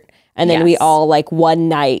resort. And then we Yes. all like one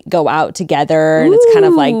night go out together and it's kind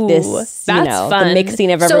of like this, That's fun. the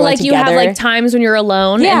mixing of everyone so like together. you have like times when you're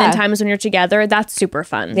alone and Yeah. then times when you're together. That's super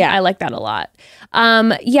fun. Yeah. I like that a lot.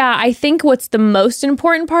 Yeah, I think what's the most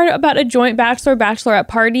important part about a joint bachelorette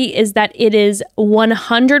party is that it is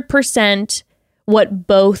 100% what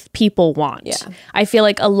both people want. Yeah. I feel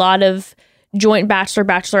like a lot of joint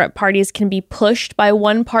bachelorette parties can be pushed by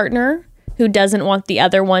one partner who doesn't want the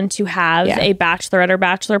other one to have a bachelorette or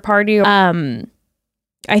bachelor party.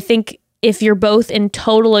 I think if you're both in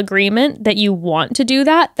total agreement that you want to do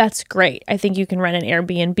that, that's great. I think you can rent an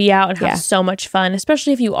Airbnb out and have so much fun,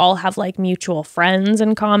 especially if you all have like mutual friends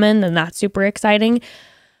in common, then that's super exciting.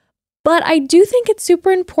 But I do think it's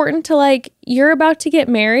super important to like, you're about to get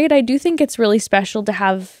married. I do think it's really special to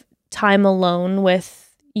have time alone with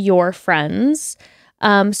your friends.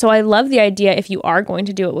 So I love the idea if you are going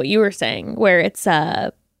to do it, what you were saying, where it's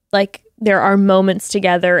like there are moments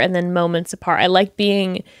together and then moments apart. I like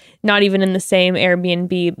being not even in the same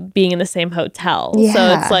Airbnb, being in the same hotel. Yeah.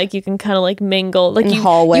 So it's like you can kind of like mingle. Like In you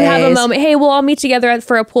hallways. have a moment, hey, we'll all meet together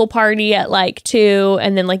for a pool party at like 2,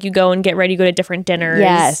 and then like you go and get ready, go to different dinners.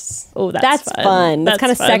 Yes. Oh, That's fun. That's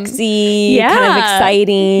kind of fun. sexy, Yeah. kind of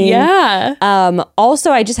exciting. Yeah.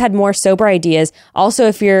 Also, I just had more sober ideas. Also,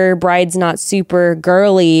 if your bride's not super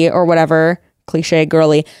girly or whatever, cliche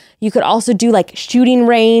girly, you could also do like shooting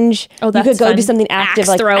range. Oh, that's you could go fun. do something active, Axe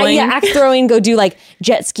like throwing. axe throwing. Go do like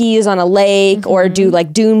jet skis on a lake or do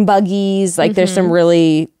like dune buggies. Like there's some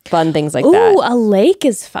really fun things like that. Ooh, a lake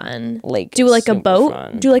is fun. Lake Do is like a super boat.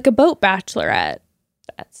 fun. Do like a boat bachelorette.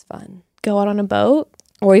 That's fun. Go out on a boat.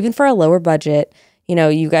 Or even for a lower budget, you know,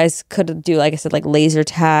 you guys could do, like I said, like laser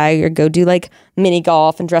tag or go do like mini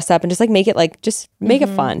golf and dress up and just like make it like, just make it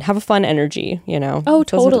fun. Have a fun energy, you know? Oh,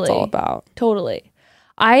 That's what it's totally. all about. Totally.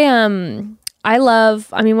 I love,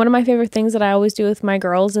 I mean, one of my favorite things that I always do with my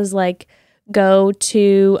girls is like go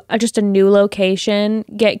to just a new location,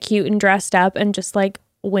 get cute and dressed up, and just like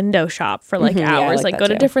window shop for like Yeah, I hours. like Like that go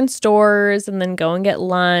to too. different stores and then go and get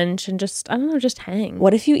lunch and just, I don't know, just hang.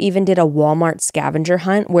 What if you even did a Walmart scavenger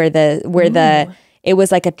hunt where the it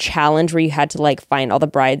was like a challenge where you had to like find all the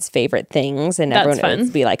bride's favorite things and That's everyone fun.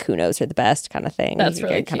 would be like, who knows her the best kind of thing. That's You could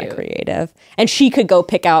really get kind of cute. creative. And she could go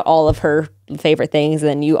pick out all of her favorite things and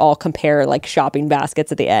then you all compare like shopping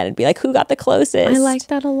baskets at the end and be like, who got the closest? I like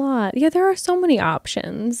that a lot. Yeah, there are so many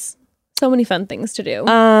options. So many fun things to do.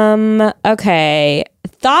 Okay.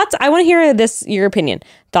 Thoughts? I want to hear your opinion.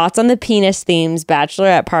 Thoughts on the penis themes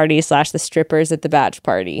bachelorette party / the strippers at the batch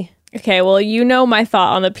party. Okay, well, you know my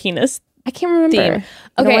thought on the penis I can't remember. theme. You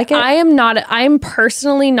don't Okay, like it? I am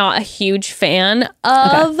personally not a huge fan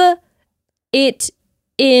of it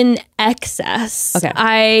in excess. Okay.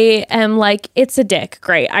 I am like, it's a dick.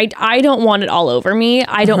 Great. I don't want it all over me.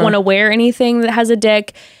 I don't want to wear anything that has a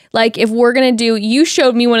dick. Like if we're going to do, you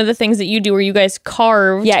showed me one of the things that you do where you guys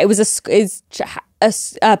carved. Yeah, it was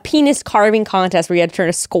a penis carving contest where you had to turn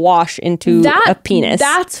a squash into a penis.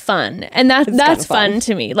 That's fun. And that's kinda fun fun.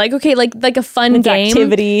 to me. Like, okay, like a fun It's game.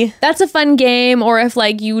 activity. That's a fun game. Or if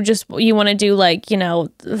like you want to do like, you know,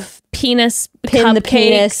 penis Pin the cupcakes.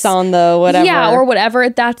 penis on the whatever. Yeah, or whatever.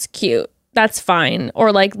 That's cute. That's fine.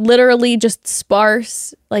 Or like literally just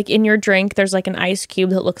sparse, like in your drink, there's like an ice cube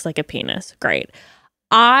that looks like a penis. Great.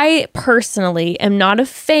 I personally am not a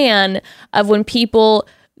fan of when people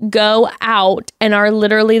go out and are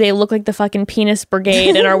literally, they look like the fucking penis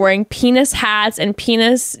brigade and are wearing penis hats and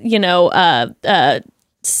penis, you know,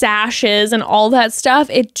 sashes and all that stuff.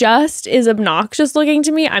 It just is obnoxious looking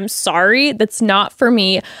to me. I'm sorry. That's not for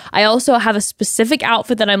me. I also have a specific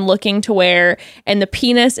outfit that I'm looking to wear, and the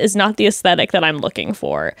penis is not the aesthetic that I'm looking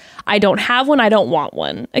for. I don't have one. I don't want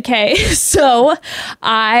one. Okay. So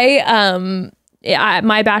my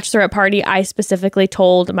bachelorette party, I specifically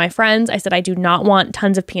told my friends, I said, I do not want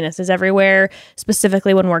tons of penises everywhere,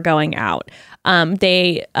 specifically when we're going out.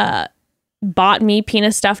 They bought me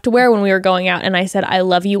penis stuff to wear when we were going out, and I said, I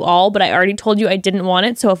love you all, but I already told you I didn't want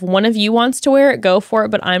it. So if one of you wants to wear it, go for it,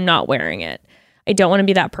 but I'm not wearing it. I don't want to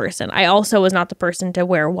be that person. I also was not the person to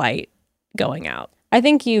wear white going out. I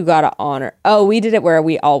think you gotta honor. Oh, we did it where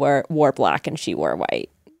we all wore black and she wore white.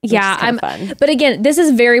 Yeah, I'm fun. But again, this is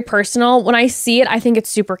very personal. When I see it, I think it's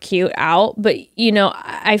super cute out. But you know,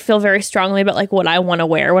 I feel very strongly about like what I want to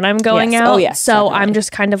wear when I'm going Yes. out. Oh, yes, so definitely. I'm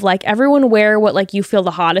just kind of like, everyone wear what like you feel the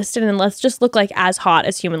hottest in, and let's just look like as hot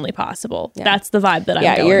as humanly possible. That's the vibe that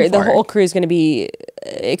I'm going the for. whole crew is going to be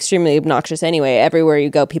extremely obnoxious anyway. Everywhere you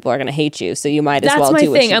go, people are going to hate you. So you might as That's well my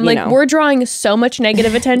do thing. I'm like, we're drawing so much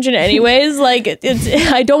negative attention anyways. Like it's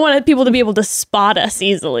I don't want people to be able to spot us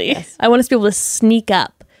easily. I want us to be able to sneak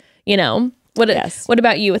up. You know, what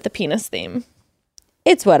about you with the penis theme?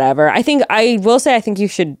 It's whatever. I will say I think you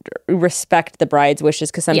should respect the bride's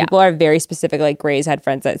wishes because some people are very specific. Like Gray's had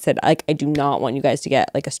friends that said, like, I do not want you guys to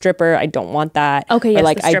get like a stripper. I don't want that. Okay, or yes,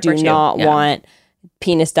 like the I stripper do too. not Yeah. want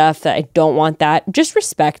penis stuff. That I don't want that. Just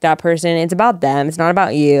respect that person. It's about them. It's not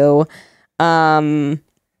about you.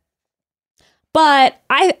 But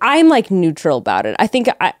I'm like neutral about it. I think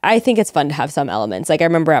it's fun to have some elements. Like I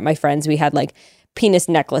remember at my friends we had like penis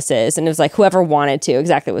necklaces, and it was like whoever wanted to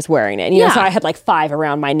exactly was wearing it. And, you know, so I had like 5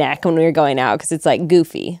 around my neck when we were going out because it's like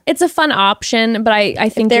goofy. It's a fun option, but I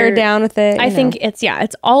think They're down with it. I think it's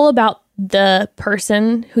all about the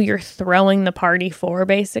person who you're throwing the party for,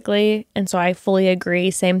 basically. And so I fully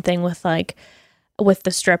agree. Same thing with like with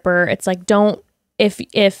the stripper. It's like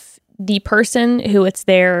if the person who it's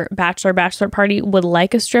their bachelor party would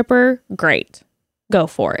like a stripper, great, go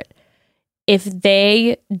for it. if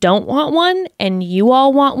they don't want one and you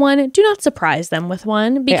all want one, do not surprise them with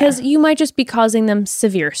one because you might just be causing them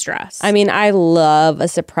severe stress. I mean, I love a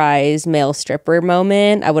surprise male stripper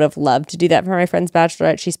moment. I would have loved to do that for my friend's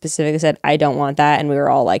bachelorette. She specifically said, I don't want that. And we were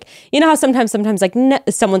all like, you know how sometimes like no,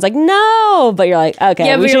 someone's like, no, but you're like, okay,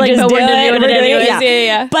 yeah, we but should you're like, just no, do we're doing it anyways. Yeah.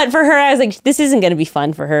 Yeah. But for her, I was like, this isn't going to be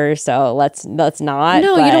fun for her. So let's not.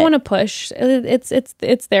 No, but, you don't want to push.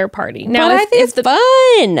 It's their party. Now, but I think it's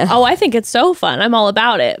fun. Oh, I think it's so fun. I'm all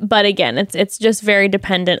about it. But again, it's just very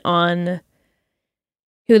dependent on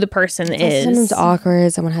who the person is. Sometimes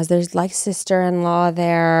awkward. Someone has their like sister-in-law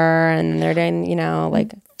there, and they're doing, you know,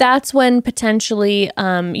 like that's when potentially,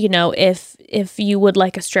 you know, if you would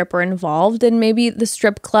like a stripper involved, then maybe the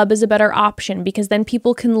strip club is a better option because then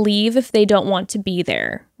people can leave if they don't want to be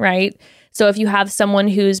there, right? So if you have someone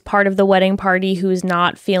who's part of the wedding party who's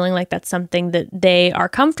not feeling like that's something that they are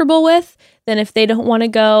comfortable with, then if they don't want to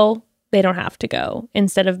go, they don't have to go,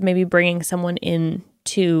 instead of maybe bringing someone in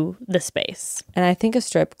to the space. And I think a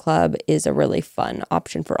strip club is a really fun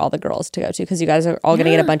option for all the girls to go to because you guys are all going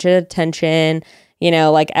to get a bunch of attention. You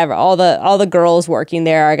know, like all the girls working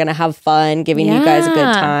there are going to have fun, giving you guys a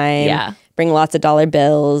good time. Yeah. Bring lots of dollar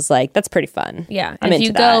bills. Like, that's pretty fun. Yeah. I'm if into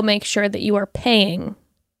you that. go, make sure that you are paying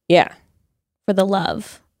Yeah. for the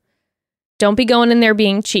love. Don't be going in there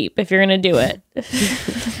being cheap if you're going to do it.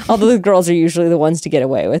 Although the girls are usually the ones to get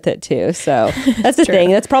away with it too. So that's the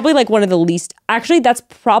thing. That's probably like one of the least, actually, that's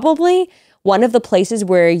probably one of the places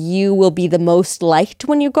where you will be the most liked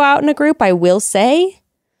when you go out in a group, I will say.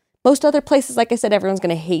 Most other places, like I said, everyone's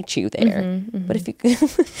going to hate you there. But if you go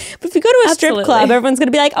to a strip club, everyone's going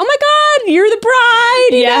to be like, "Oh my God, you're the bride!"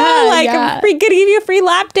 You know? Like, I'm going to give you a free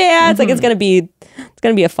lap dance. Like, it's going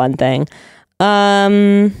to be a fun thing.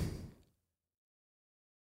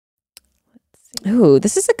 Ooh,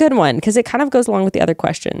 this is a good one because it kind of goes along with the other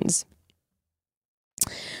questions.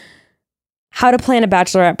 How to plan a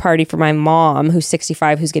bachelorette party for my mom, who's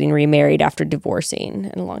 65, who's getting remarried after divorcing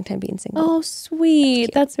and a long time being single. Oh,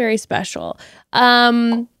 sweet. That's very special.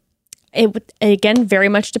 It again very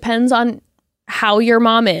much depends on how your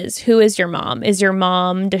mom is. Who is your mom? Is your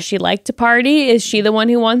mom, does she like to party? Is she the one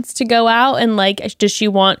who wants to go out? And like, does she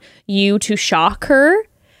want you to shock her?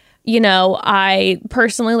 You know, I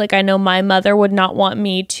personally, like, I know my mother would not want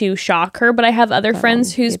me to shock her, but I have other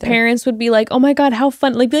friends whose parents would be like, oh my God, how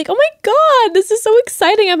fun. Like, be like, oh my God, this is so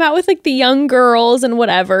exciting. I'm out with like the young girls and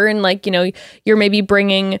whatever. And like, you know, you're maybe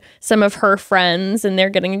bringing some of her friends and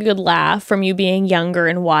they're getting a good laugh from you being younger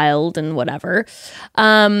and wild and whatever.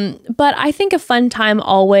 But I think a fun time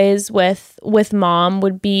always with mom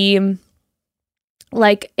would be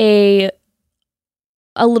like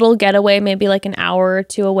a little getaway, maybe like an hour or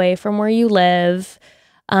two away from where you live.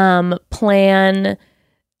 Plan.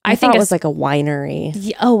 I think it was like a winery.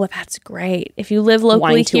 Yeah, oh, well, that's great. If you live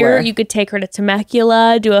locally here, you could take her to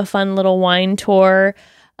Temecula, do a fun little wine tour.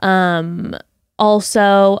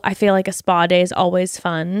 Also, I feel like a spa day is always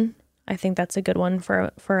fun. I think that's a good one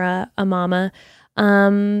for a mama.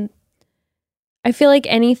 I feel like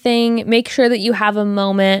anything, make sure that you have a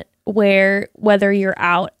moment where, whether you're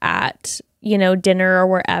out at, you know, dinner or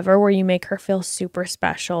wherever, where you make her feel super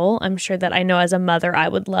special. I'm sure that, I know as a mother, I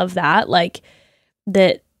would love that. Like,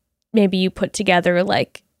 that maybe you put together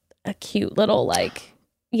like a cute little, like,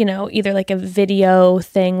 you know, either like a video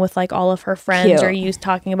thing with like all of her friends, or you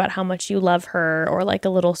talking about how much you love her, or like a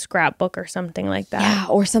little scrapbook or something like that. Yeah,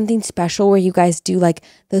 or something special where you guys do like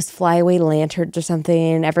those flyaway lanterns or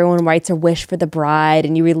something, and everyone writes a wish for the bride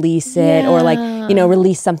and you release it, or like, you know,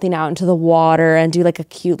 release something out into the water and do like a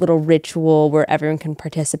cute little ritual where everyone can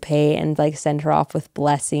participate and like send her off with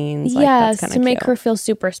blessings. Like, yes, that's to make her feel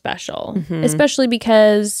super special, especially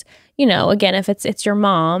because, you know, again, if it's your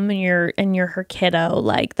mom and you're her kiddo,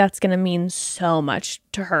 like, that's going to mean so much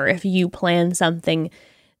to her if you plan something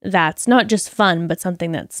that's not just fun, but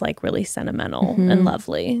something that's like really sentimental and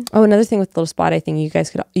lovely. Oh, another thing with Little Spot, I think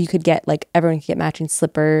you could get like, everyone could get matching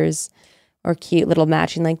slippers or cute little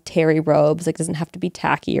matching like terry robes. Like, it doesn't have to be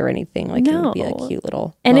tacky or anything. Like, it would be a cute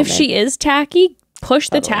little And moment. if she is tacky, push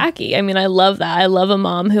the tacky. I mean, I love that. I love a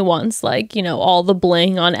mom who wants, like, you know, all the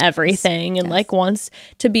bling on everything and like wants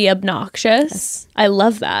to be obnoxious. I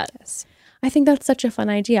love that. I think that's such a fun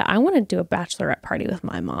idea. I want to do a bachelorette party with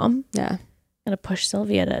my mom. Yeah. I'm going to push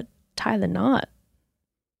Sylvia to tie the knot.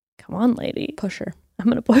 Come on, lady. Push her. I'm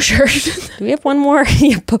going to push her. Do we have one more?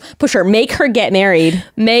 Yeah, push her. Make her get married.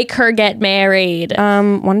 Make her get married.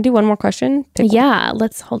 Want to do one more question? Yeah,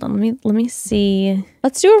 hold on. Let me see.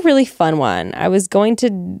 Let's do a really fun one. I was going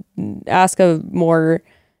to ask a more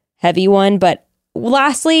heavy one, but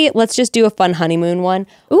lastly, let's just do a fun honeymoon one.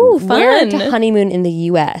 Ooh, fun. Where to honeymoon in the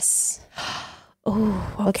US?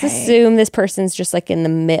 Oh, okay. Let's assume this person's just like in the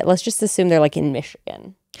mid. Let's just assume they're like in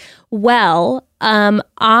Michigan. Well,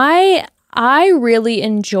 I really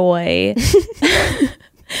enjoy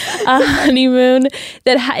a honeymoon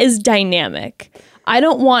that is dynamic. I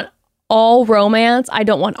don't want all romance. I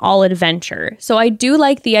don't want all adventure. So I do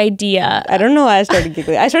like the idea. I don't know why I started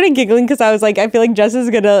giggling. I started giggling because I was like, I feel like Jess is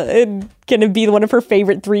gonna be one of her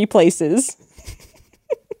favorite 3 places.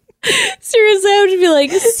 Seriously, I would be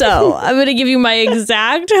like, so I'm going to give you my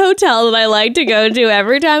exact hotel that I like to go to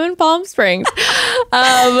every time in Palm Springs.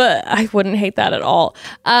 I wouldn't hate that at all.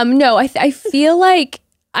 No, I feel like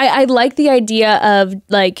I like the idea of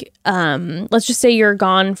like, let's just say you're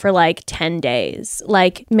gone for like 10 days,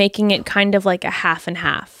 like making it kind of like a half and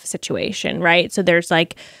half situation, right? So there's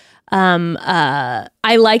like, I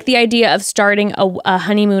like the idea of starting a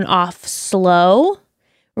honeymoon off slow,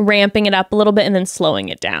 ramping it up a little bit and then slowing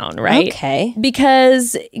it down, right? Okay.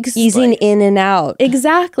 Because Easing in and out.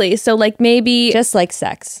 Exactly. So like maybe Just like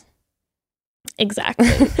sex.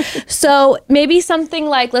 exactly. So maybe something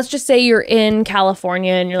like, let's just say you're in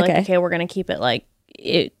California and you're like, okay, we're going to keep it like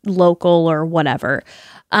local or whatever.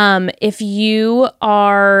 If you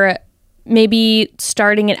are maybe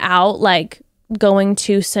starting it out like going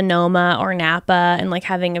to Sonoma or Napa and like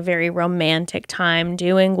having a very romantic time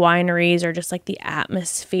doing wineries or just like the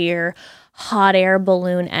atmosphere, hot air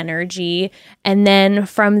balloon energy. And then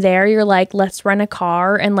from there, you're like, let's rent a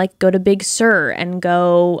car and like go to Big Sur and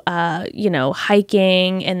go,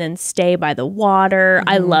 hiking and then stay by the water. Mm-hmm.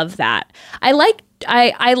 I love that. I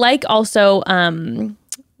like also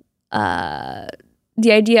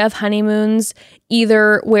the idea of honeymoons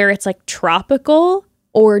either where it's like tropical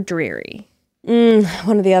or dreary.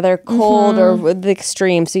 One or the other, cold or the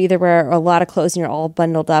extreme. So either wear a lot of clothes and you're all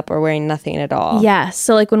bundled up or wearing nothing at all. Yes.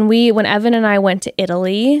 So like when Evan and I went to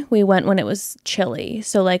Italy, we went when it was chilly.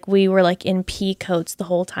 So like we were like in pea coats the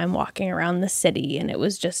whole time walking around the city. And it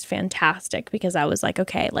was just fantastic because I was like,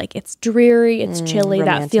 okay, like it's dreary, it's chilly.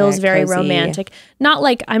 Romantic, that feels very cozy. Romantic. Not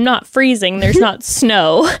like I'm not freezing. There's not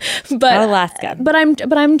snow, but Not Alaska. But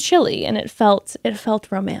I'm chilly and it felt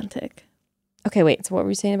romantic. Okay, wait. So what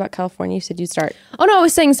were you saying about California? You said you'd start. Oh, no, I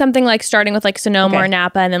was saying something like starting with like Sonoma or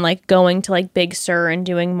Napa and then like going to like Big Sur and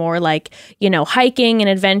doing more like, hiking and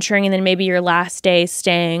adventuring. And then maybe your last day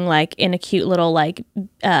staying like in a cute little like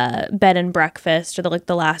bed and breakfast or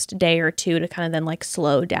the last day or two to kind of then like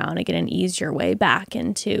slow down again and ease your way back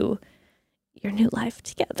into your new life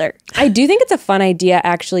together. I do think it's a fun idea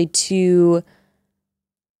actually to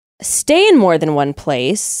stay in more than one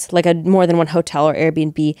place, like more than one hotel or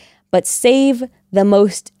Airbnb, but save the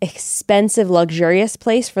most expensive, luxurious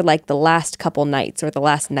place for like the last couple nights or the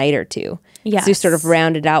last night or two. Yes. So you sort of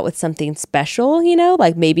round it out with something special,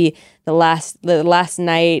 like maybe the last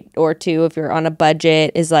night or two, if you're on a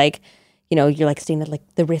budget, is like, you're like staying at like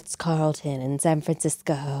the Ritz-Carlton in San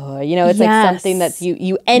Francisco. It's like something that's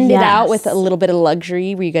you end it out with a little bit of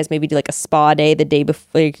luxury where you guys maybe do like a spa day the day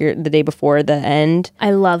before the end.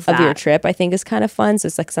 I love that. Of your trip, I think is kind of fun. So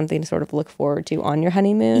it's like something to sort of look forward to on your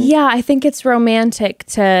honeymoon. Yeah, I think it's romantic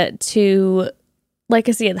to like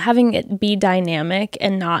I said, having it be dynamic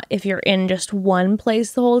and not if you're in just one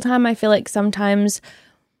place the whole time. I feel like sometimes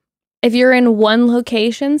if you're in one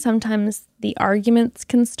location, sometimes the arguments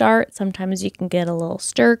can start. Sometimes you can get a little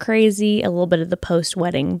stir crazy, a little bit of the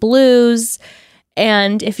post-wedding blues.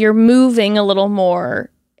 And if you're moving a little more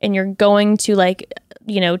and you're going to like,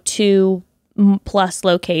 2+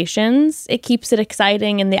 locations, it keeps it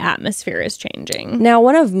exciting and the atmosphere is changing. Now,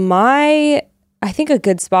 one of I think a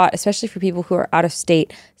good spot, especially for people who are out of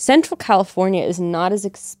state, Central California is not as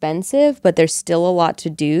expensive, but there's still a lot to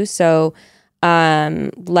do. So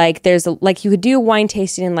like there's you could do wine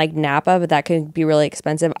tasting in like Napa, but that could be really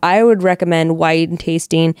expensive. I would recommend wine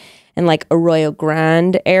tasting in like Arroyo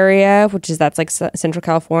Grande area, that's like Central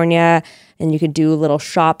California, and you could do little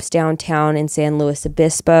shops downtown in San Luis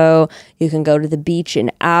Obispo. You can go to the beach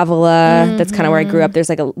in Avila. Mm-hmm. That's kind of where I grew up. There's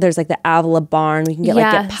like the Avila barn. We can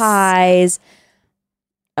get pies.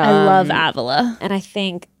 I love Avila, and I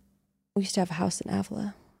think we used to have a house in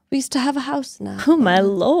Avila. Oh my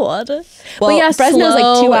Lord. Well, yeah, Fresno's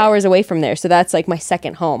like 2 hours away from there. So that's like my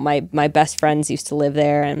second home. My best friends used to live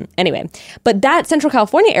there. And anyway, but that Central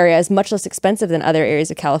California area is much less expensive than other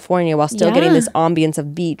areas of California while still getting this ambience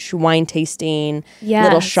of beach, wine tasting,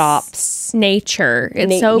 little shops. Nature.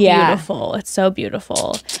 It's so beautiful. It's so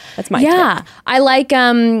beautiful. That's my tip.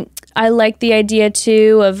 I like the idea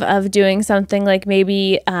too of doing something like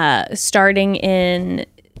maybe starting in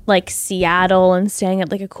like Seattle and staying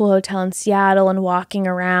at like a cool hotel in Seattle and walking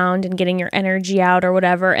around and getting your energy out or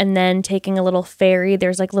whatever, and then taking a little ferry.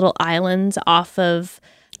 There's like little islands off of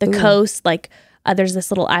the coast, like There's this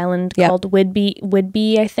little island called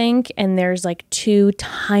Whidbey, I think, and there's like 2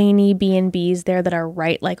 tiny B&Bs there that are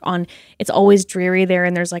right like on. It's always dreary there,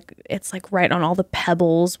 and it's like right on all the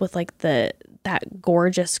pebbles with like that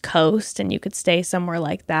gorgeous coast, and you could stay somewhere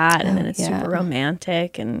like that, and then it's super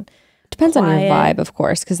romantic and depends quiet. on your vibe, of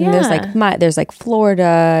course, because then there's like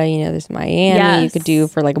Florida, you know, there's Miami. You could do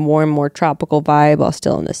for like a more tropical vibe while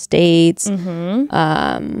still in the States.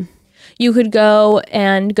 You could go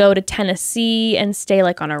to Tennessee and stay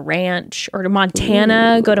like on a ranch, or to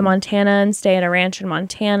Montana. Go to Montana and stay at a ranch in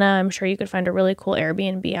Montana. I'm sure you could find a really cool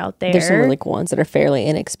Airbnb out there. There's some really cool ones that are fairly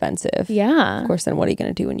inexpensive. Yeah. Of course, then what are you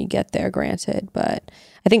going to do when you get there, granted? But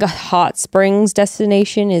I think a hot springs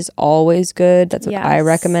destination is always good. That's what I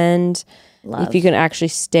recommend. Love. If you can actually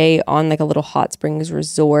stay on like a little hot springs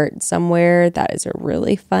resort somewhere, that is a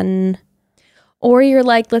really fun. Or you're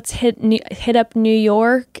like, let's hit up New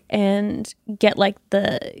York and get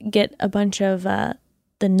a bunch of the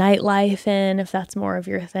nightlife in, if that's more of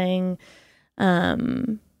your thing.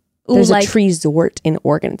 There's a tree resort in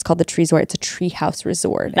Oregon. It's called the Tree Resort. It's a tree house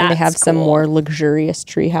resort, and they have some more luxurious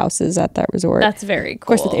tree houses at that resort. That's very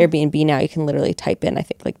cool. Of course, with Airbnb now, you can literally type in, I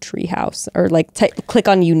think, like tree house, or like click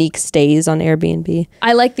on unique stays on Airbnb.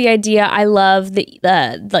 I like the idea. I love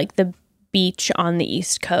the beach on the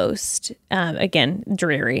East Coast. Again,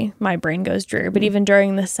 dreary. My brain goes dreary. But even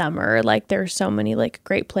during the summer, like there's so many like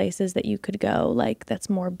great places that you could go, like that's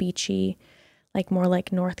more beachy, like more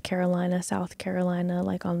like North Carolina, South Carolina,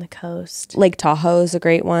 like on the coast. Lake Tahoe is a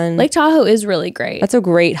great one. Lake Tahoe is really great. That's a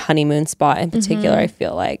great honeymoon spot in particular, I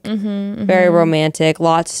feel like. Very romantic,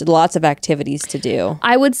 lots of activities to do.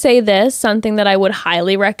 I would say this, something that I would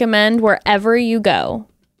highly recommend wherever you go.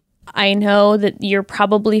 I know that you're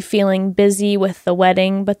probably feeling busy with the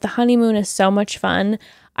wedding, but the honeymoon is so much fun.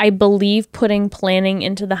 I believe putting planning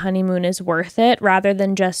into the honeymoon is worth it, rather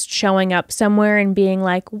than just showing up somewhere and being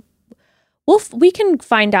like, we can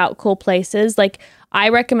find out cool places. Like, I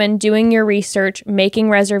recommend doing your research, making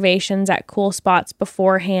reservations at cool spots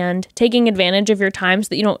beforehand, taking advantage of your time so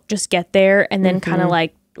that you don't just get there and then kind of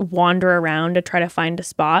like wander around to try to find a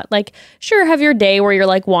spot. Like, sure, have your day where you're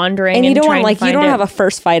like wandering, and you don't want like you don't have a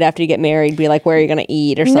first fight after you get married, be like, where are you going to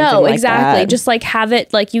eat or something. No, exactly. Like that. Just like have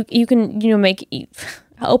it like you can make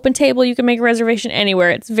open table. You can make a reservation anywhere.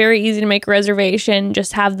 It's very easy to make a reservation.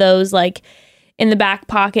 Just have those like in the back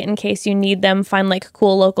pocket in case you need them. Find like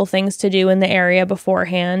cool local things to do in the area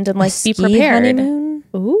beforehand, and like be prepared. Honeymoon?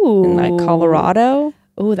 Ooh, in like Colorado.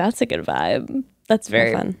 Ooh, that's a good vibe. That's a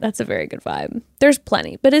very good vibe. There's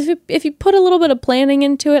plenty. But if you put a little bit of planning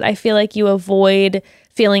into it, I feel like you avoid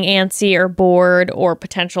feeling antsy or bored or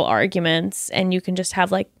potential arguments, and you can just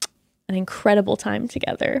have like an incredible time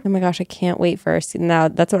together. Oh my gosh, I can't wait for us. Now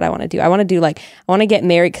that's what I want to do. I want to get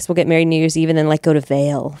married, because we'll get married New Year's Eve, and then like go to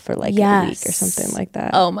Vail for like a week or something like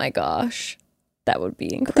that. Oh my gosh. That would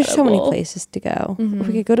be incredible. But there's so many places to go.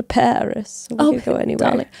 We could go to Paris. We could go anywhere.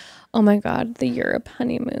 Darling. Oh my God, the Europe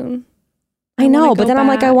honeymoon. I know, but then I'm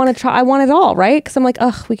like, I want it all, right? Because I'm like,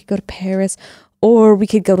 we could go to Paris, or we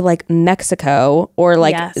could go to like Mexico, or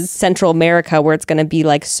like Central America, where it's going to be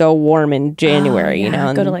like so warm in January, you know.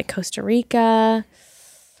 And go to like Costa Rica.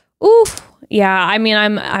 Ooh, yeah. I mean,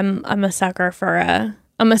 I'm a sucker for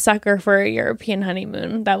a European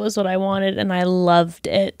honeymoon. That was what I wanted, and I loved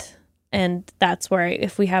it. And that's where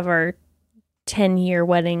if we have our 10-year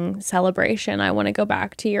wedding celebration, I want to go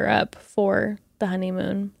back to Europe for the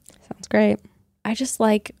honeymoon. Sounds great. I just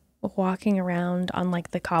like walking around on like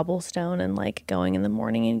the cobblestone and like going in the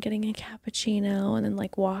morning and getting a cappuccino, and then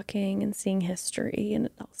like walking and seeing history, and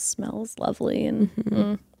it all smells lovely, and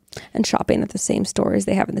and shopping at the same stores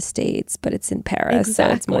they have in the States, but it's in Paris, so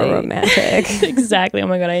it's more romantic. Exactly. Oh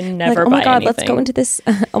my God, I never buy buy oh my God, anything. Let's go into this.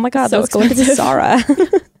 Oh my God, So let's go into this Zara.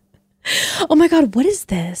 Oh my God, what is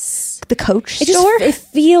this? The Coach It store? it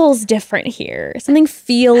feels different here. Something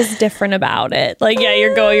feels different about it. Like, yeah,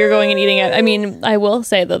 you're going and eating it. I mean, I will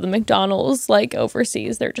say though, the McDonald's like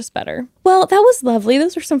overseas, they're just better. Well, that was lovely.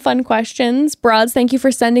 Those were some fun questions. Broads, thank you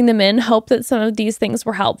for sending them in. Hope that some of these things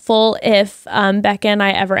were helpful. If Becca and I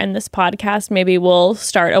ever end this podcast, maybe we'll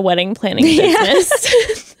start a wedding planning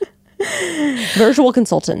business. Virtual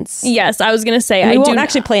consultants. Yes, I was gonna say we won't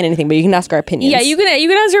actually plan anything, but you can ask our opinions. Yeah, you can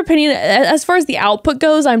ask your opinion. As far as the output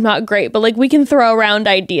goes, I'm not great, but like we can throw around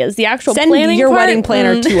ideas. The actual send planning your part, wedding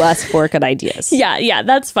planner to us for good ideas. Yeah,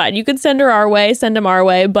 that's fine. You can send her our way, send them our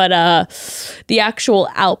way, but the actual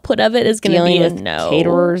output of it is going to be a no.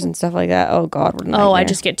 Caterers and stuff like that. Oh God, what a nightmare. I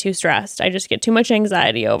just get too stressed. I just get too much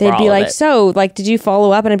anxiety over. They'd be like, so like, did you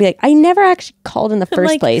follow up? And I'd be like, I never actually called in the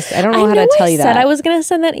first place. I don't know how to tell you that. I was going to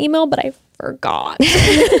send that email, but I I forgot.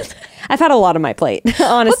 I've had a lot on my plate,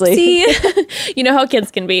 honestly. See, you know how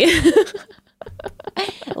kids can be.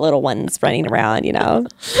 Little ones running around,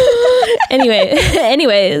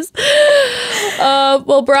 Anyways.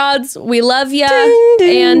 Well, broads, we love ya.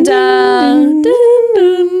 And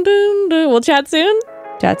we'll chat soon.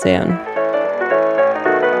 Chat soon.